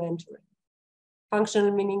complementary.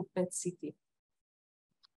 Functional meaning PET-CT.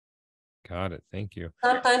 Got it. Thank you.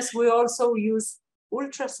 Sometimes we also use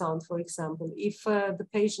ultrasound, for example. If the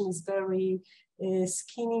patient is very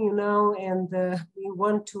skinny, you know, and we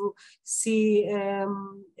want to see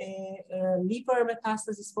liver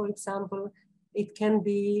metastasis, for example, it can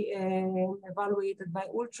be evaluated by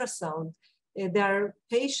ultrasound. There are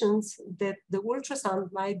patients that the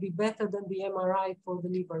ultrasound might be better than the MRI for the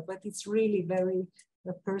liver, but it's really very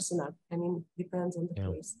personal. I mean, depends on the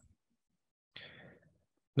case.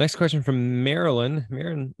 Next question from Marilyn.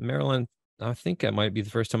 Marilyn, I think that might be the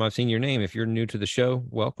first time I've seen your name. If you're new to the show,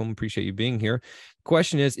 welcome. Appreciate you being here.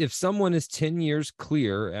 Question is, if someone is 10 years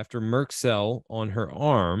clear after Merck cell on her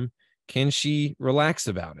arm, can she relax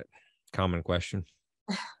about it? Common question.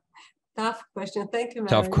 Tough question. Thank you,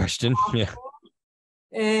 Marilyn. Tough question. Yeah.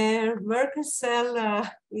 Merkel cell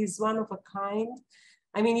is one of a kind.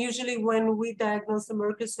 I mean, usually when we diagnose the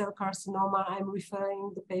Merkel cell carcinoma, I'm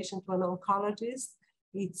referring the patient to an oncologist.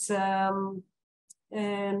 It's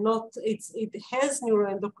it has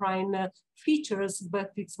neuroendocrine features,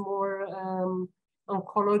 but it's more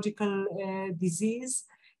oncological disease.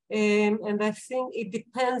 And I think it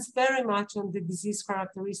depends very much on the disease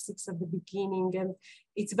characteristics at the beginning, and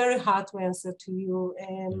it's very hard to answer to you.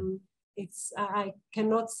 I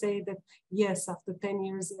cannot say that, yes, after 10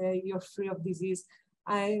 years, you're free of disease.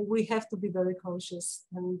 We have to be very cautious,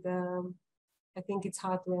 and I think it's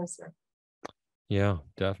hard to answer. Yeah,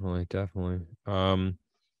 definitely. Well,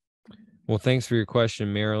 thanks for your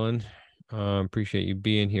question, Marilyn. Appreciate you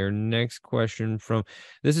being here. Next question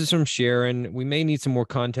this is from Sharon. We may need some more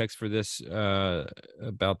context for this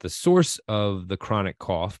about the source of the chronic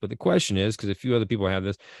cough, but the question is, because a few other people have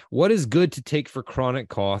this, what is good to take for chronic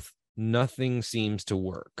cough? Nothing seems to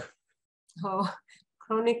work. Oh,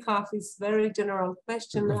 chronic cough is very general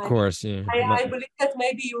question. Of course, yeah. I believe that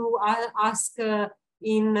maybe you ask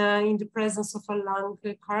in the presence of a lung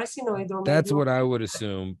carcinoid, or that's what I would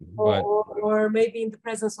assume, or maybe in the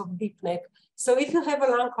presence of deep neck. So if you have a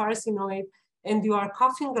lung carcinoid and you are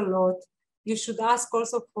coughing a lot, you should ask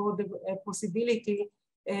also for the possibility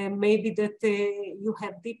maybe that you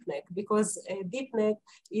have deep neck, because deep neck,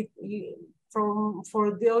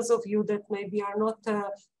 for those of you that maybe are not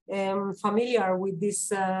familiar with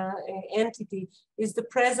this entity, is the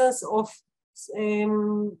presence of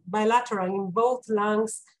bilateral in both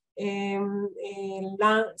lungs,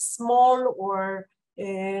 small or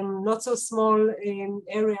not so small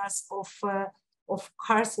areas of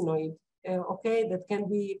carcinoid, okay, that can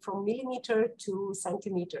be from millimeter to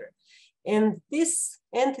centimeter. And this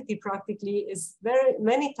entity practically is very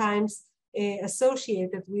many times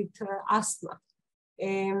associated with asthma.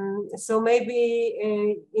 So maybe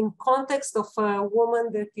in context of a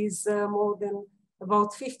woman that is more than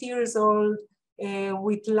about 50 years old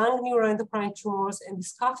with lung neuroendocrine tumors and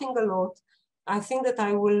is coughing a lot, I think that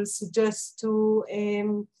I will suggest to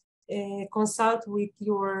consult with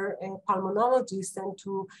your pulmonologist and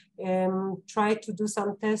to try to do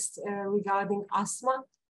some tests regarding asthma,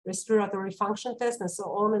 respiratory function tests, and so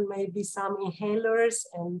on, and maybe some inhalers,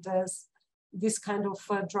 and this kind of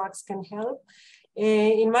drugs can help.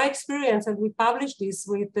 In my experience, and we published this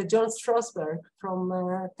with John Strasberg from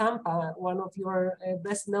Tampa, one of your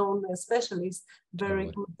best known specialists,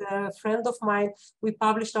 very good friend of mine. We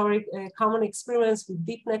published our common experience with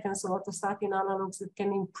deep neck and somatostatin analogs that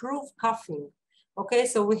can improve coughing. Okay,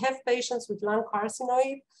 so we have patients with lung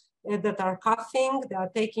carcinoid that are coughing, they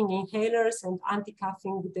are taking inhalers and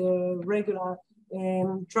anti-coughing the regular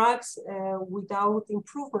drugs without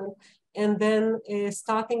improvement. And then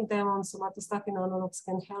starting them on somatostatin analogs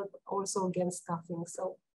can help also against coughing.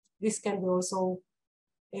 So this can be also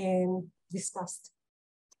discussed.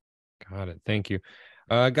 Got it. Thank you.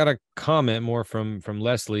 I got a comment more from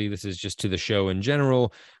Leslie. This is just to the show in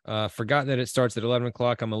general. Forgot that it starts at 11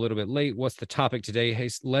 o'clock. I'm a little bit late. What's the topic today? Hey,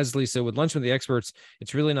 Leslie, so with Lunch with the Experts,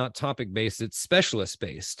 it's really not topic-based. It's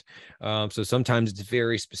specialist-based. So sometimes it's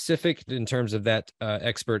very specific in terms of that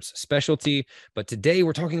expert's specialty. But today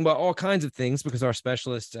we're talking about all kinds of things because our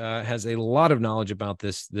specialist has a lot of knowledge about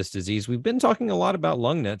this disease. We've been talking a lot about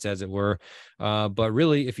lung nets, as it were. But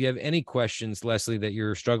really, if you have any questions, Leslie, that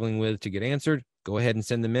you're struggling with to get answered, go ahead and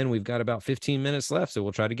send them in. We've got about 15 minutes left, so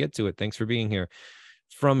we'll try to get to it. Thanks for being here.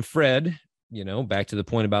 From Fred, back to the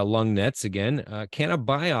point about lung nets again. Can a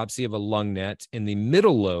biopsy of a lung net in the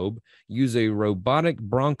middle lobe use a robotic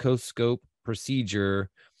bronchoscope procedure,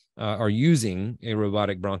 or using a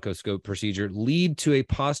robotic bronchoscope procedure, lead to a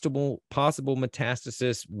possible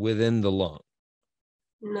metastasis within the lung?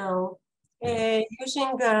 No.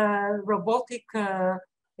 Using a robotic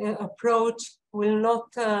approach will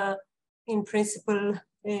not in principle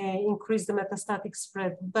increase the metastatic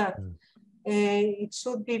spread, but it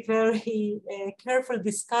should be very careful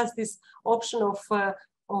discuss this option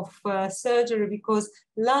of surgery, because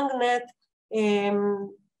lung net,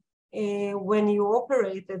 when you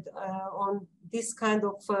operated on this kind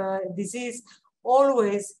of disease,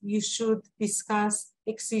 always you should discuss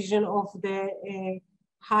excision of the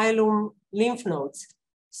hilum lymph nodes.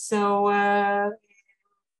 So I'm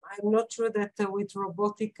not sure that with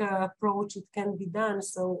robotic approach it can be done.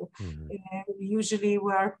 So usually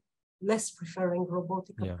we are less preferring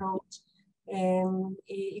robotic approach.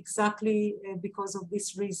 Exactly because of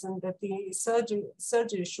this reason, that the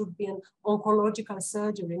surgery should be an oncological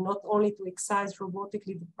surgery, not only to excise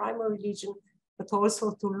robotically the primary lesion, but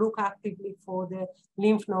also to look actively for the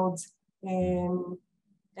lymph nodes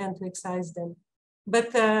and to excise them.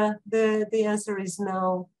 But the answer is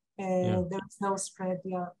no. There's no spread.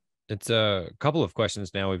 It's a couple of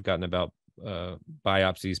questions now we've gotten about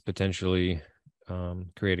biopsies potentially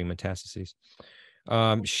creating metastases.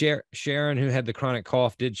 Sharon, who had the chronic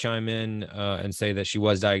cough, did chime in and say that she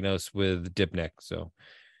was diagnosed with dip neck. So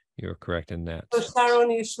you're correct in that. So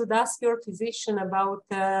Sharon, you should ask your physician about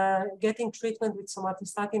getting treatment with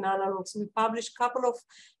somatostatin analogs. We published a couple of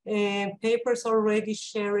papers already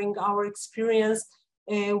sharing our experience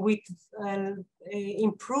with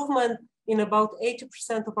improvement in about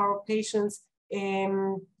 80% of our patients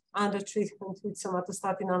under treatment with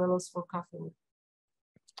somatostatin analogs for coughing.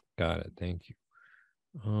 Got it. Thank you.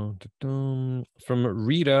 From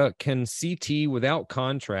Rita, can CT without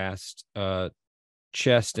contrast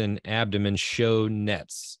chest and abdomen show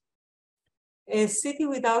nets? CT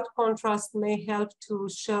without contrast may help to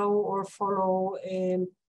show or follow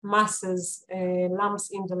masses, lumps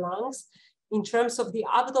in the lungs. In terms of the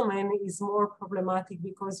abdomen, is more problematic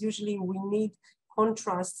because usually we need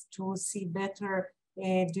contrast to see better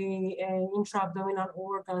the intra-abdominal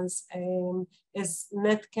organs, as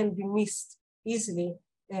net can be missed easily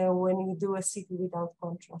when you do a CT without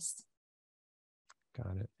contrast.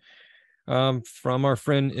 Got it. From our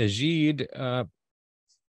friend Ajid,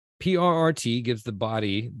 PRRT gives the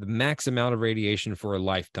body the max amount of radiation for a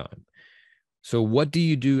lifetime. So what do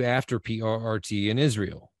you do after PRRT in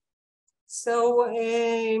Israel? So,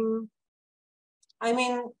 I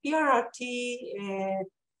mean, PRRT,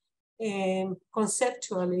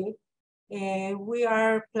 conceptually, we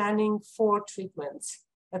are planning 4 treatments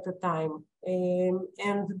at a time.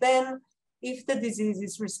 And then if the disease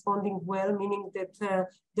is responding well, meaning that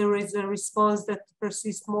there is a response that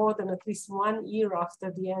persists more than at least 1 year after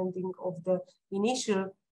the ending of the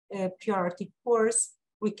initial PRRT course,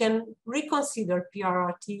 we can reconsider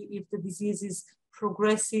PRRT if the disease is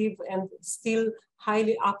progressive and still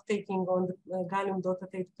highly uptaking on the gallium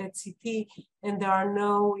dotatate PET CT, and there are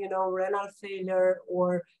no, renal failure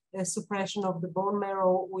or suppression of the bone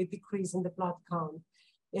marrow with decrease in the blood count.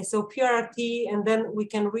 So PRRT, and then we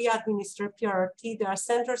can re-administer PRRT. There are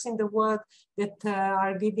centers in the world that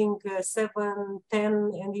are giving 7,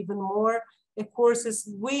 10, and even more courses.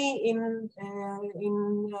 We in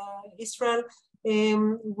Israel,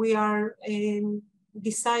 we are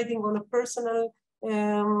deciding on a personal,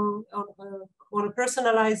 on a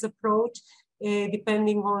personalized approach,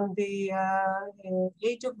 depending on the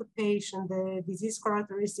age of the patient, the disease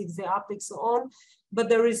characteristics, the uptake, so on. But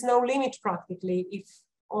there is no limit practically if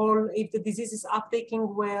the disease is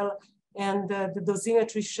uptaking well and the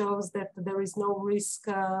dosimetry shows that there is no risk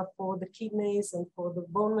for the kidneys and for the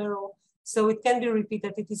bone marrow. So it can be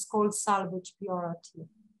repeated. It is called salvage PRRT.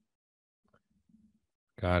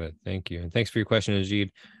 Got it. Thank you. And thanks for your question,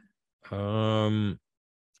 Ajid.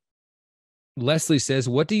 Leslie says,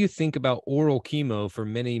 what do you think about oral chemo for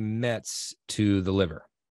many Mets to the liver?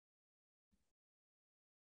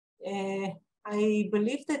 I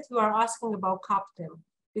believe that you are asking about CAPTEM,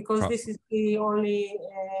 because this is the only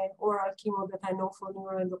oral chemo that I know for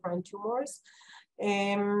neuroendocrine tumors.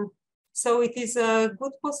 So it is a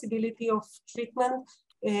good possibility of treatment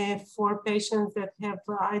for patients that have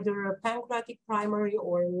either a pancreatic primary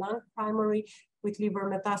or lung primary with liver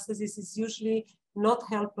metastasis. Is usually not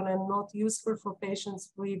helpful and not useful for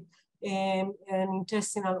patients with an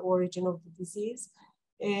intestinal origin of the disease.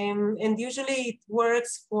 And usually it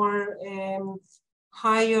works for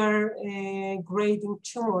higher grading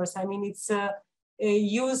tumors. I mean, it's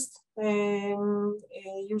used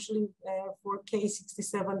usually for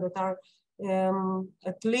K67 that are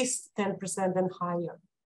at least 10% and higher.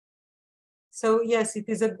 So yes, it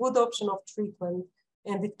is a good option of treatment,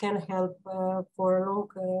 and it can help for a long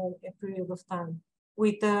period of time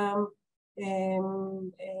with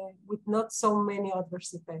not so many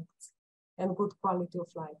adverse effects and good quality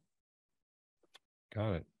of life.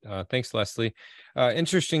 Got it. Thanks, Leslie.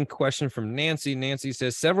 Interesting question from Nancy. Nancy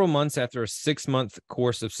says, several months after a 6-month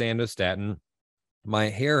course of sandostatin, my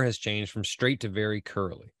hair has changed from straight to very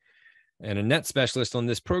curly. And a net specialist on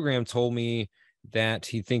this program told me that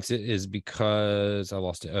he thinks it is because I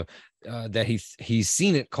lost it. That he's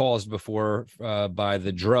seen it caused before by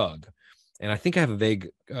the drug. And I think I have a vague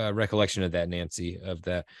recollection of that, Nancy, of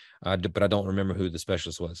that, but I don't remember who the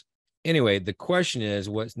specialist was. Anyway, the question is,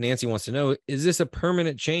 what Nancy wants to know, is this a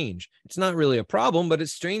permanent change? It's not really a problem, but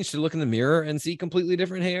it's strange to look in the mirror and see completely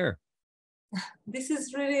different hair. This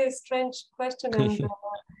is really a strange question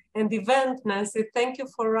and event, Nancy. Thank you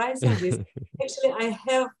for raising this. Actually, I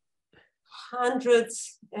have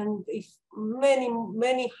hundreds and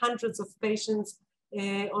many hundreds of patients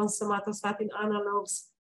on somatostatin analogs.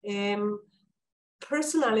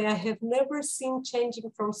 Personally, I have never seen changing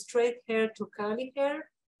from straight hair to curly hair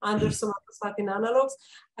under somatostatin analogs.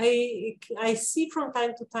 I see from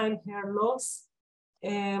time to time hair loss,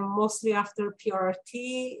 mostly after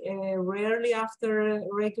PRT, rarely after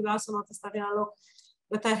regular somatostatin analog,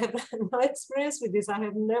 but I have no experience with this. I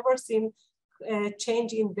have never seen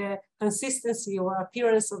change in the consistency or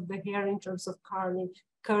appearance of the hair in terms of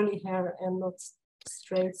curly hair and not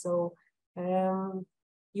straight. So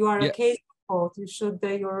you are a case report. You should,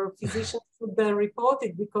 your physician should report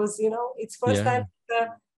it, because it's first time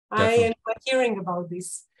I am hearing about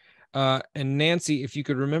this. And Nancy, if you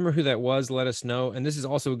could remember who that was, let us know. And this is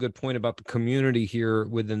also a good point about the community here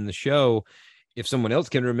within the show. If someone else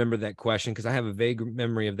can remember that question, because I have a vague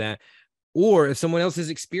memory of that, or if someone else has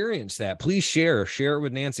experienced that, please share it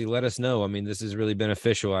with Nancy. Let us know. I mean, this is really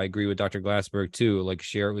beneficial. I agree with Dr. Glasberg too. Like,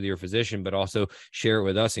 share it with your physician, but also share it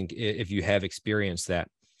with us if you have experienced that.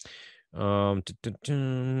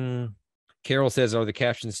 Carol says, are the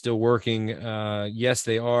captions still working? Yes,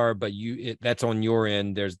 they are, but that's on your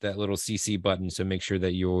end. There's that little CC button, so make sure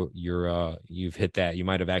that you've hit that. You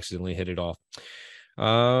might have accidentally hit it off.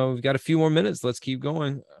 We've got a few more minutes. Let's keep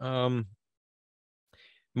going.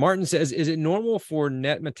 Martin says, is it normal for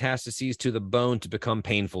net metastases to the bone to become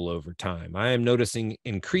painful over time? I am noticing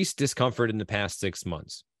increased discomfort in the past 6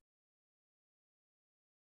 months.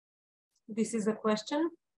 This is a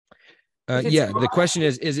question? The question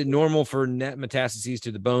is it normal for net metastases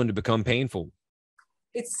to the bone to become painful?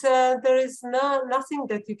 There is nothing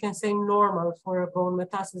that you can say normal for a bone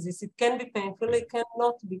metastasis. It can be painful, it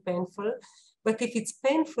cannot be painful. But if it's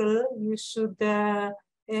painful, you should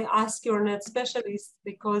ask your net specialist,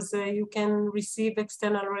 because you can receive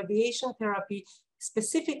external radiation therapy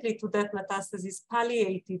specifically to that metastasis,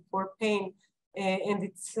 palliative for pain. And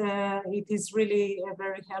it is really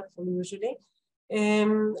very helpful usually.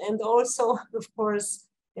 And also, of course,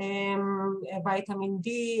 vitamin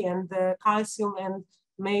D and calcium, and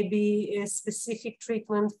maybe a specific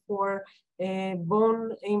treatment for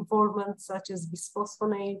bone involvement, such as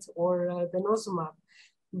bisphosphonates or denosumab.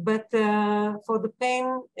 But for the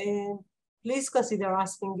pain, please consider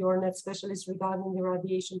asking your net specialist regarding the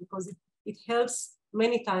radiation, because it helps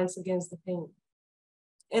many times against the pain.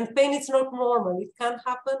 And pain is not normal. It can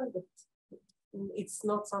happen, but it's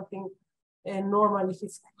not something normal if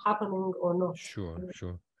it's happening or not. Sure.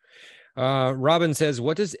 Robin says,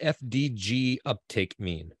 what does FDG uptake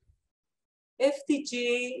mean?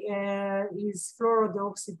 FDG is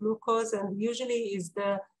fluorodeoxyglucose, and usually is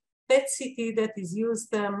the PET CT that is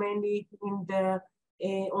used mainly in the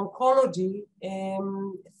oncology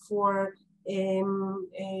for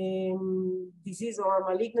disease or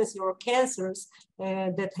malignancy or cancers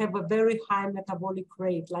that have a very high metabolic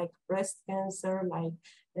rate, like breast cancer, like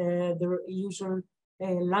the usual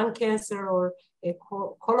lung cancer, or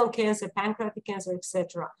colon cancer, pancreatic cancer,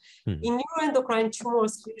 etc. In neuroendocrine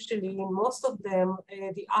tumors, usually in most of them,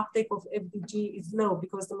 the uptake of FDG is low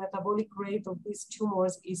because the metabolic rate of these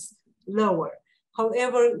tumors is lower.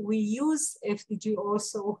 However, we use FDG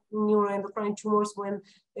also in neuroendocrine tumors when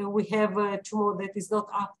we have a tumor that is not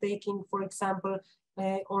uptaking, for example,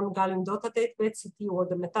 on gallium dotatate PET CT, or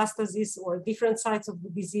the metastasis or different sites of the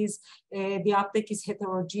disease, the uptake is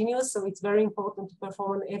heterogeneous. So it's very important to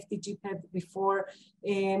perform an FDG PET before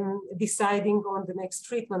deciding on the next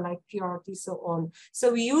treatment, like PRT, so on.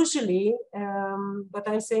 So we usually, but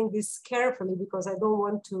I'm saying this carefully because I don't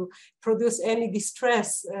want to produce any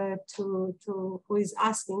distress to who is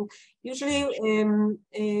asking. Usually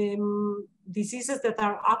diseases that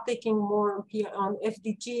are uptaking more on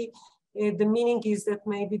FDG, the meaning is that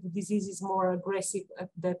maybe the disease is more aggressive at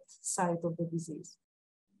that site of the disease.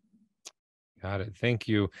 Got it. Thank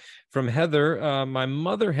you. From Heather, my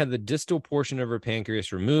mother had the distal portion of her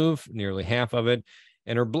pancreas removed, nearly half of it,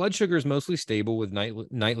 and her blood sugar is mostly stable with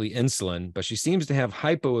nightly insulin, but she seems to have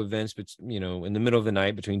hypo events, but in the middle of the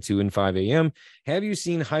night between 2 and 5 a.m. Have you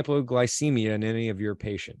seen hypoglycemia in any of your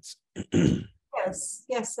patients?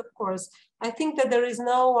 Yes, of course. I think that there is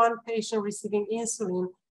no one patient receiving insulin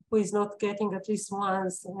who is not getting at least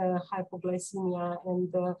once hypoglycemia.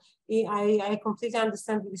 And I completely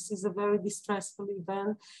understand that this is a very distressful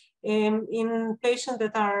event. In patients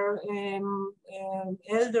that are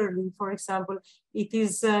elderly, for example, it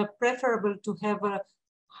is preferable to have a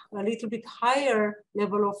little bit higher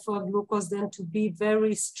level of glucose than to be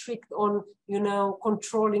very strict on,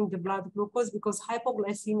 controlling the blood glucose, because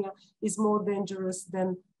hypoglycemia is more dangerous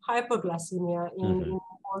than hyperglycemia in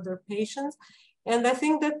older patients. And I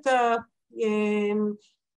think that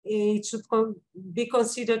it should be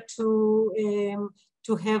considered to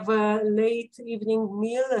have a late evening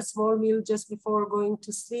meal, a small meal just before going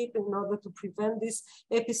to sleep in order to prevent this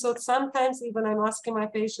episode. Sometimes even I'm asking my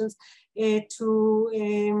patients to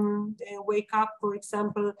wake up, for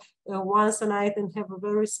example, once a night and have a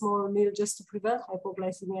very small meal just to prevent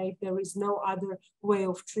hypoglycemia if there is no other way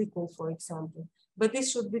of treatment, for example. But this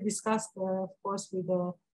should be discussed, of course, with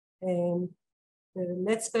the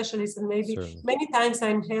med specialist, and maybe many times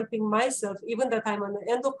I'm helping myself, even that I'm an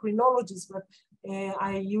endocrinologist, but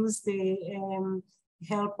I use the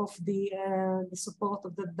help of the support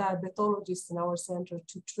of the diabetologist in our center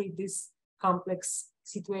to treat these complex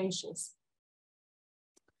situations.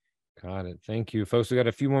 Got it. Thank you, folks. We got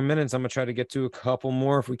a few more minutes. I'm gonna try to get to a couple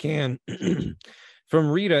more if we can.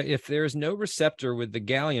 From Rita, if there's no receptor with the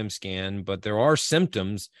gallium scan, but there are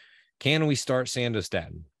symptoms, can we start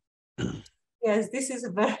sandostatin? Yes, this is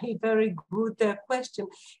a very, very good question.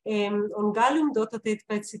 On gallium dotatate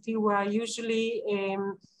PET-CT, we are usually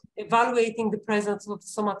evaluating the presence of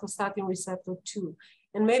somatostatin receptor 2.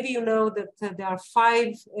 And maybe you know that there are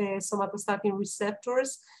 5 somatostatin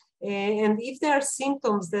receptors. And if there are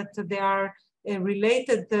symptoms that they are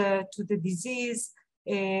related to the disease,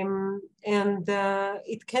 and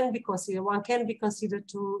it can be considered, one can be considered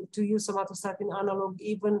to use somatostatin analog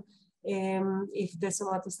even if the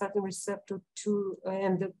somatostatin receptor 2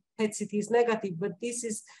 and the PET-CT is negative, but this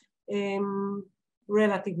is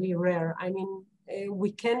relatively rare. I mean,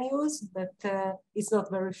 we can use, but it's not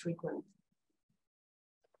very frequent.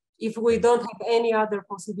 If we don't have any other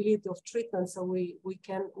possibility of treatment, so we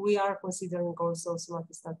are considering also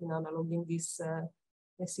somatostatin analog in these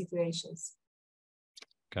situations.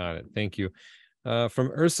 Got it. Thank you.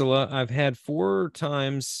 From Ursula, I've had 4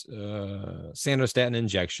 times sandostatin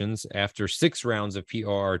injections after 6 rounds of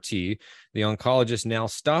PRRT. The oncologist now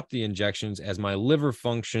stopped the injections as my liver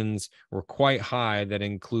functions were quite high that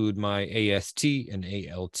include my AST and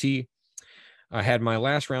ALT. I had my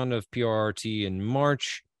last round of PRRT in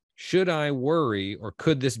March. Should I worry, or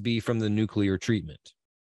could this be from the nuclear treatment?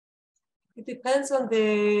 It depends on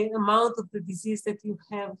the amount of the disease that you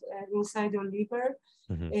have inside your liver.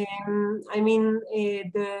 I mean,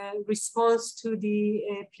 the response to the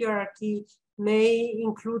PRRT may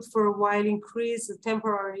include for a while a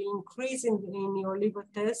temporary increase in your liver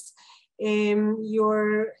tests.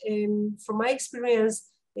 From my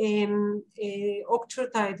experience,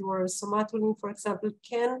 octreotide or somatulin, for example,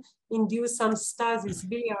 can induce some stasis,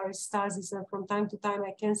 biliary stasis, and from time to time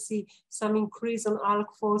I can see some increase on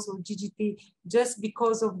ALK-4 or GGT just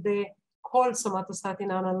because of the cold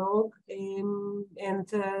somatostatin analog and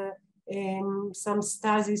some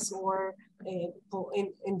stasis or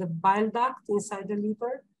in the bile duct inside the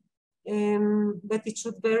liver. But it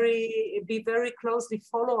should be very closely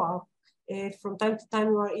followed up. From time to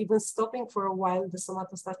time, we are even stopping for a while the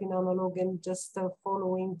somatostatin analog and just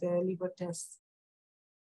following the liver tests.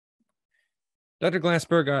 Dr.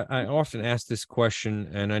 Glasberg, I often ask this question,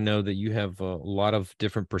 and I know that you have a lot of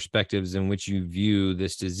different perspectives in which you view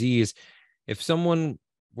this disease. If someone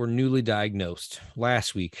were newly diagnosed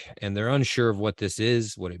last week and they're unsure of what this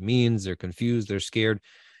is, what it means, they're confused, they're scared,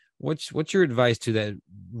 what's your advice to that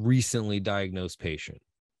recently diagnosed patient?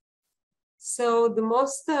 So the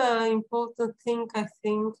most important thing, I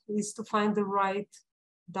think, is to find the right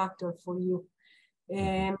doctor for you.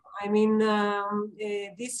 I mean,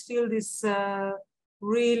 this field is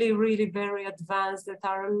really, really very advanced. There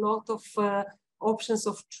are a lot of options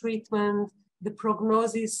of treatment. The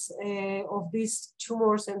prognosis of these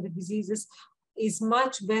tumors and the diseases is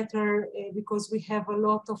much better because we have a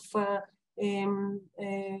lot of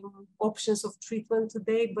options of treatment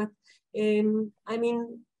today. But I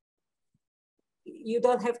mean, you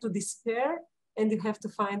don't have to despair, and you have to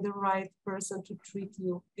find the right person to treat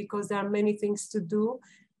you because there are many things to do.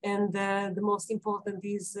 And the most important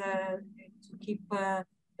is to keep a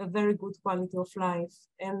a very good quality of life.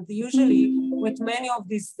 And usually with many of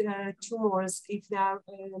these tumors, if they are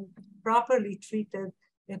properly treated,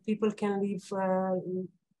 people can live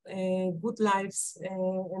good lives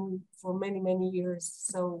and for many, many years.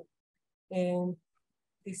 So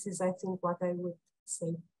this is, I think, what I would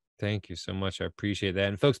say. Thank you so much. I appreciate that.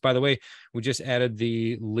 And folks, by the way, we just added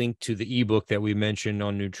the link to the ebook that we mentioned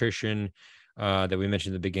on nutrition, that we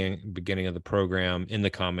mentioned at the beginning of the program in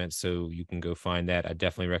the comments. So you can go find that. I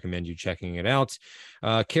definitely recommend you checking it out.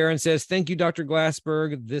 Karen says, thank you, Dr.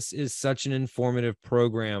 Glasberg. This is such an informative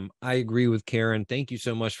program. I agree with Karen. Thank you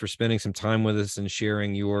so much for spending some time with us and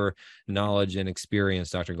sharing your knowledge and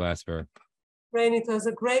experience, Dr. Glasberg. Rain, it was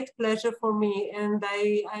a great pleasure for me. And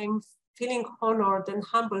I'm feeling honored and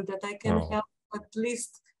humbled that I can help at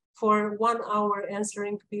least for 1 hour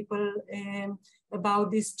answering people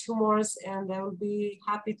about these tumors, and I will be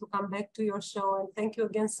happy to come back to your show. And thank you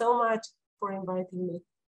again so much for inviting me.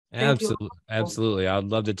 Absolutely. Absolutely. I'd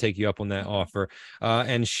love to take you up on that offer.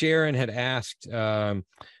 And Sharon had asked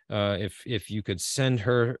if you could send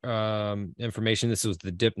her information. This was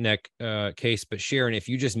the dip neck case, but Sharon, if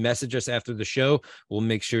you just message us after the show, we'll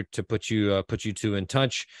make sure to put you two in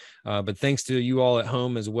touch. But thanks to you all at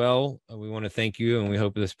home as well. We want to thank you, and we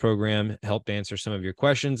hope this program helped answer some of your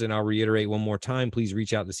questions. And I'll reiterate one more time, please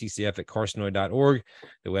reach out to ccf@carcinoid.org,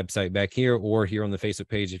 the website back here, or here on the Facebook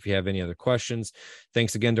page if you have any other questions.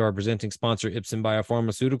 Thanks again to our presenting sponsor, Ipsen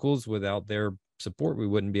Biopharmaceuticals. Without their support, we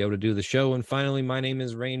wouldn't be able to do the show. And finally, my name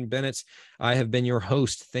is Rain Bennett. I have been your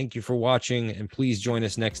host. Thank you for watching, and please join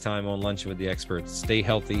us next time on Lunch with the Experts. Stay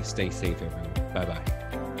healthy, stay safe, everyone. Bye-bye.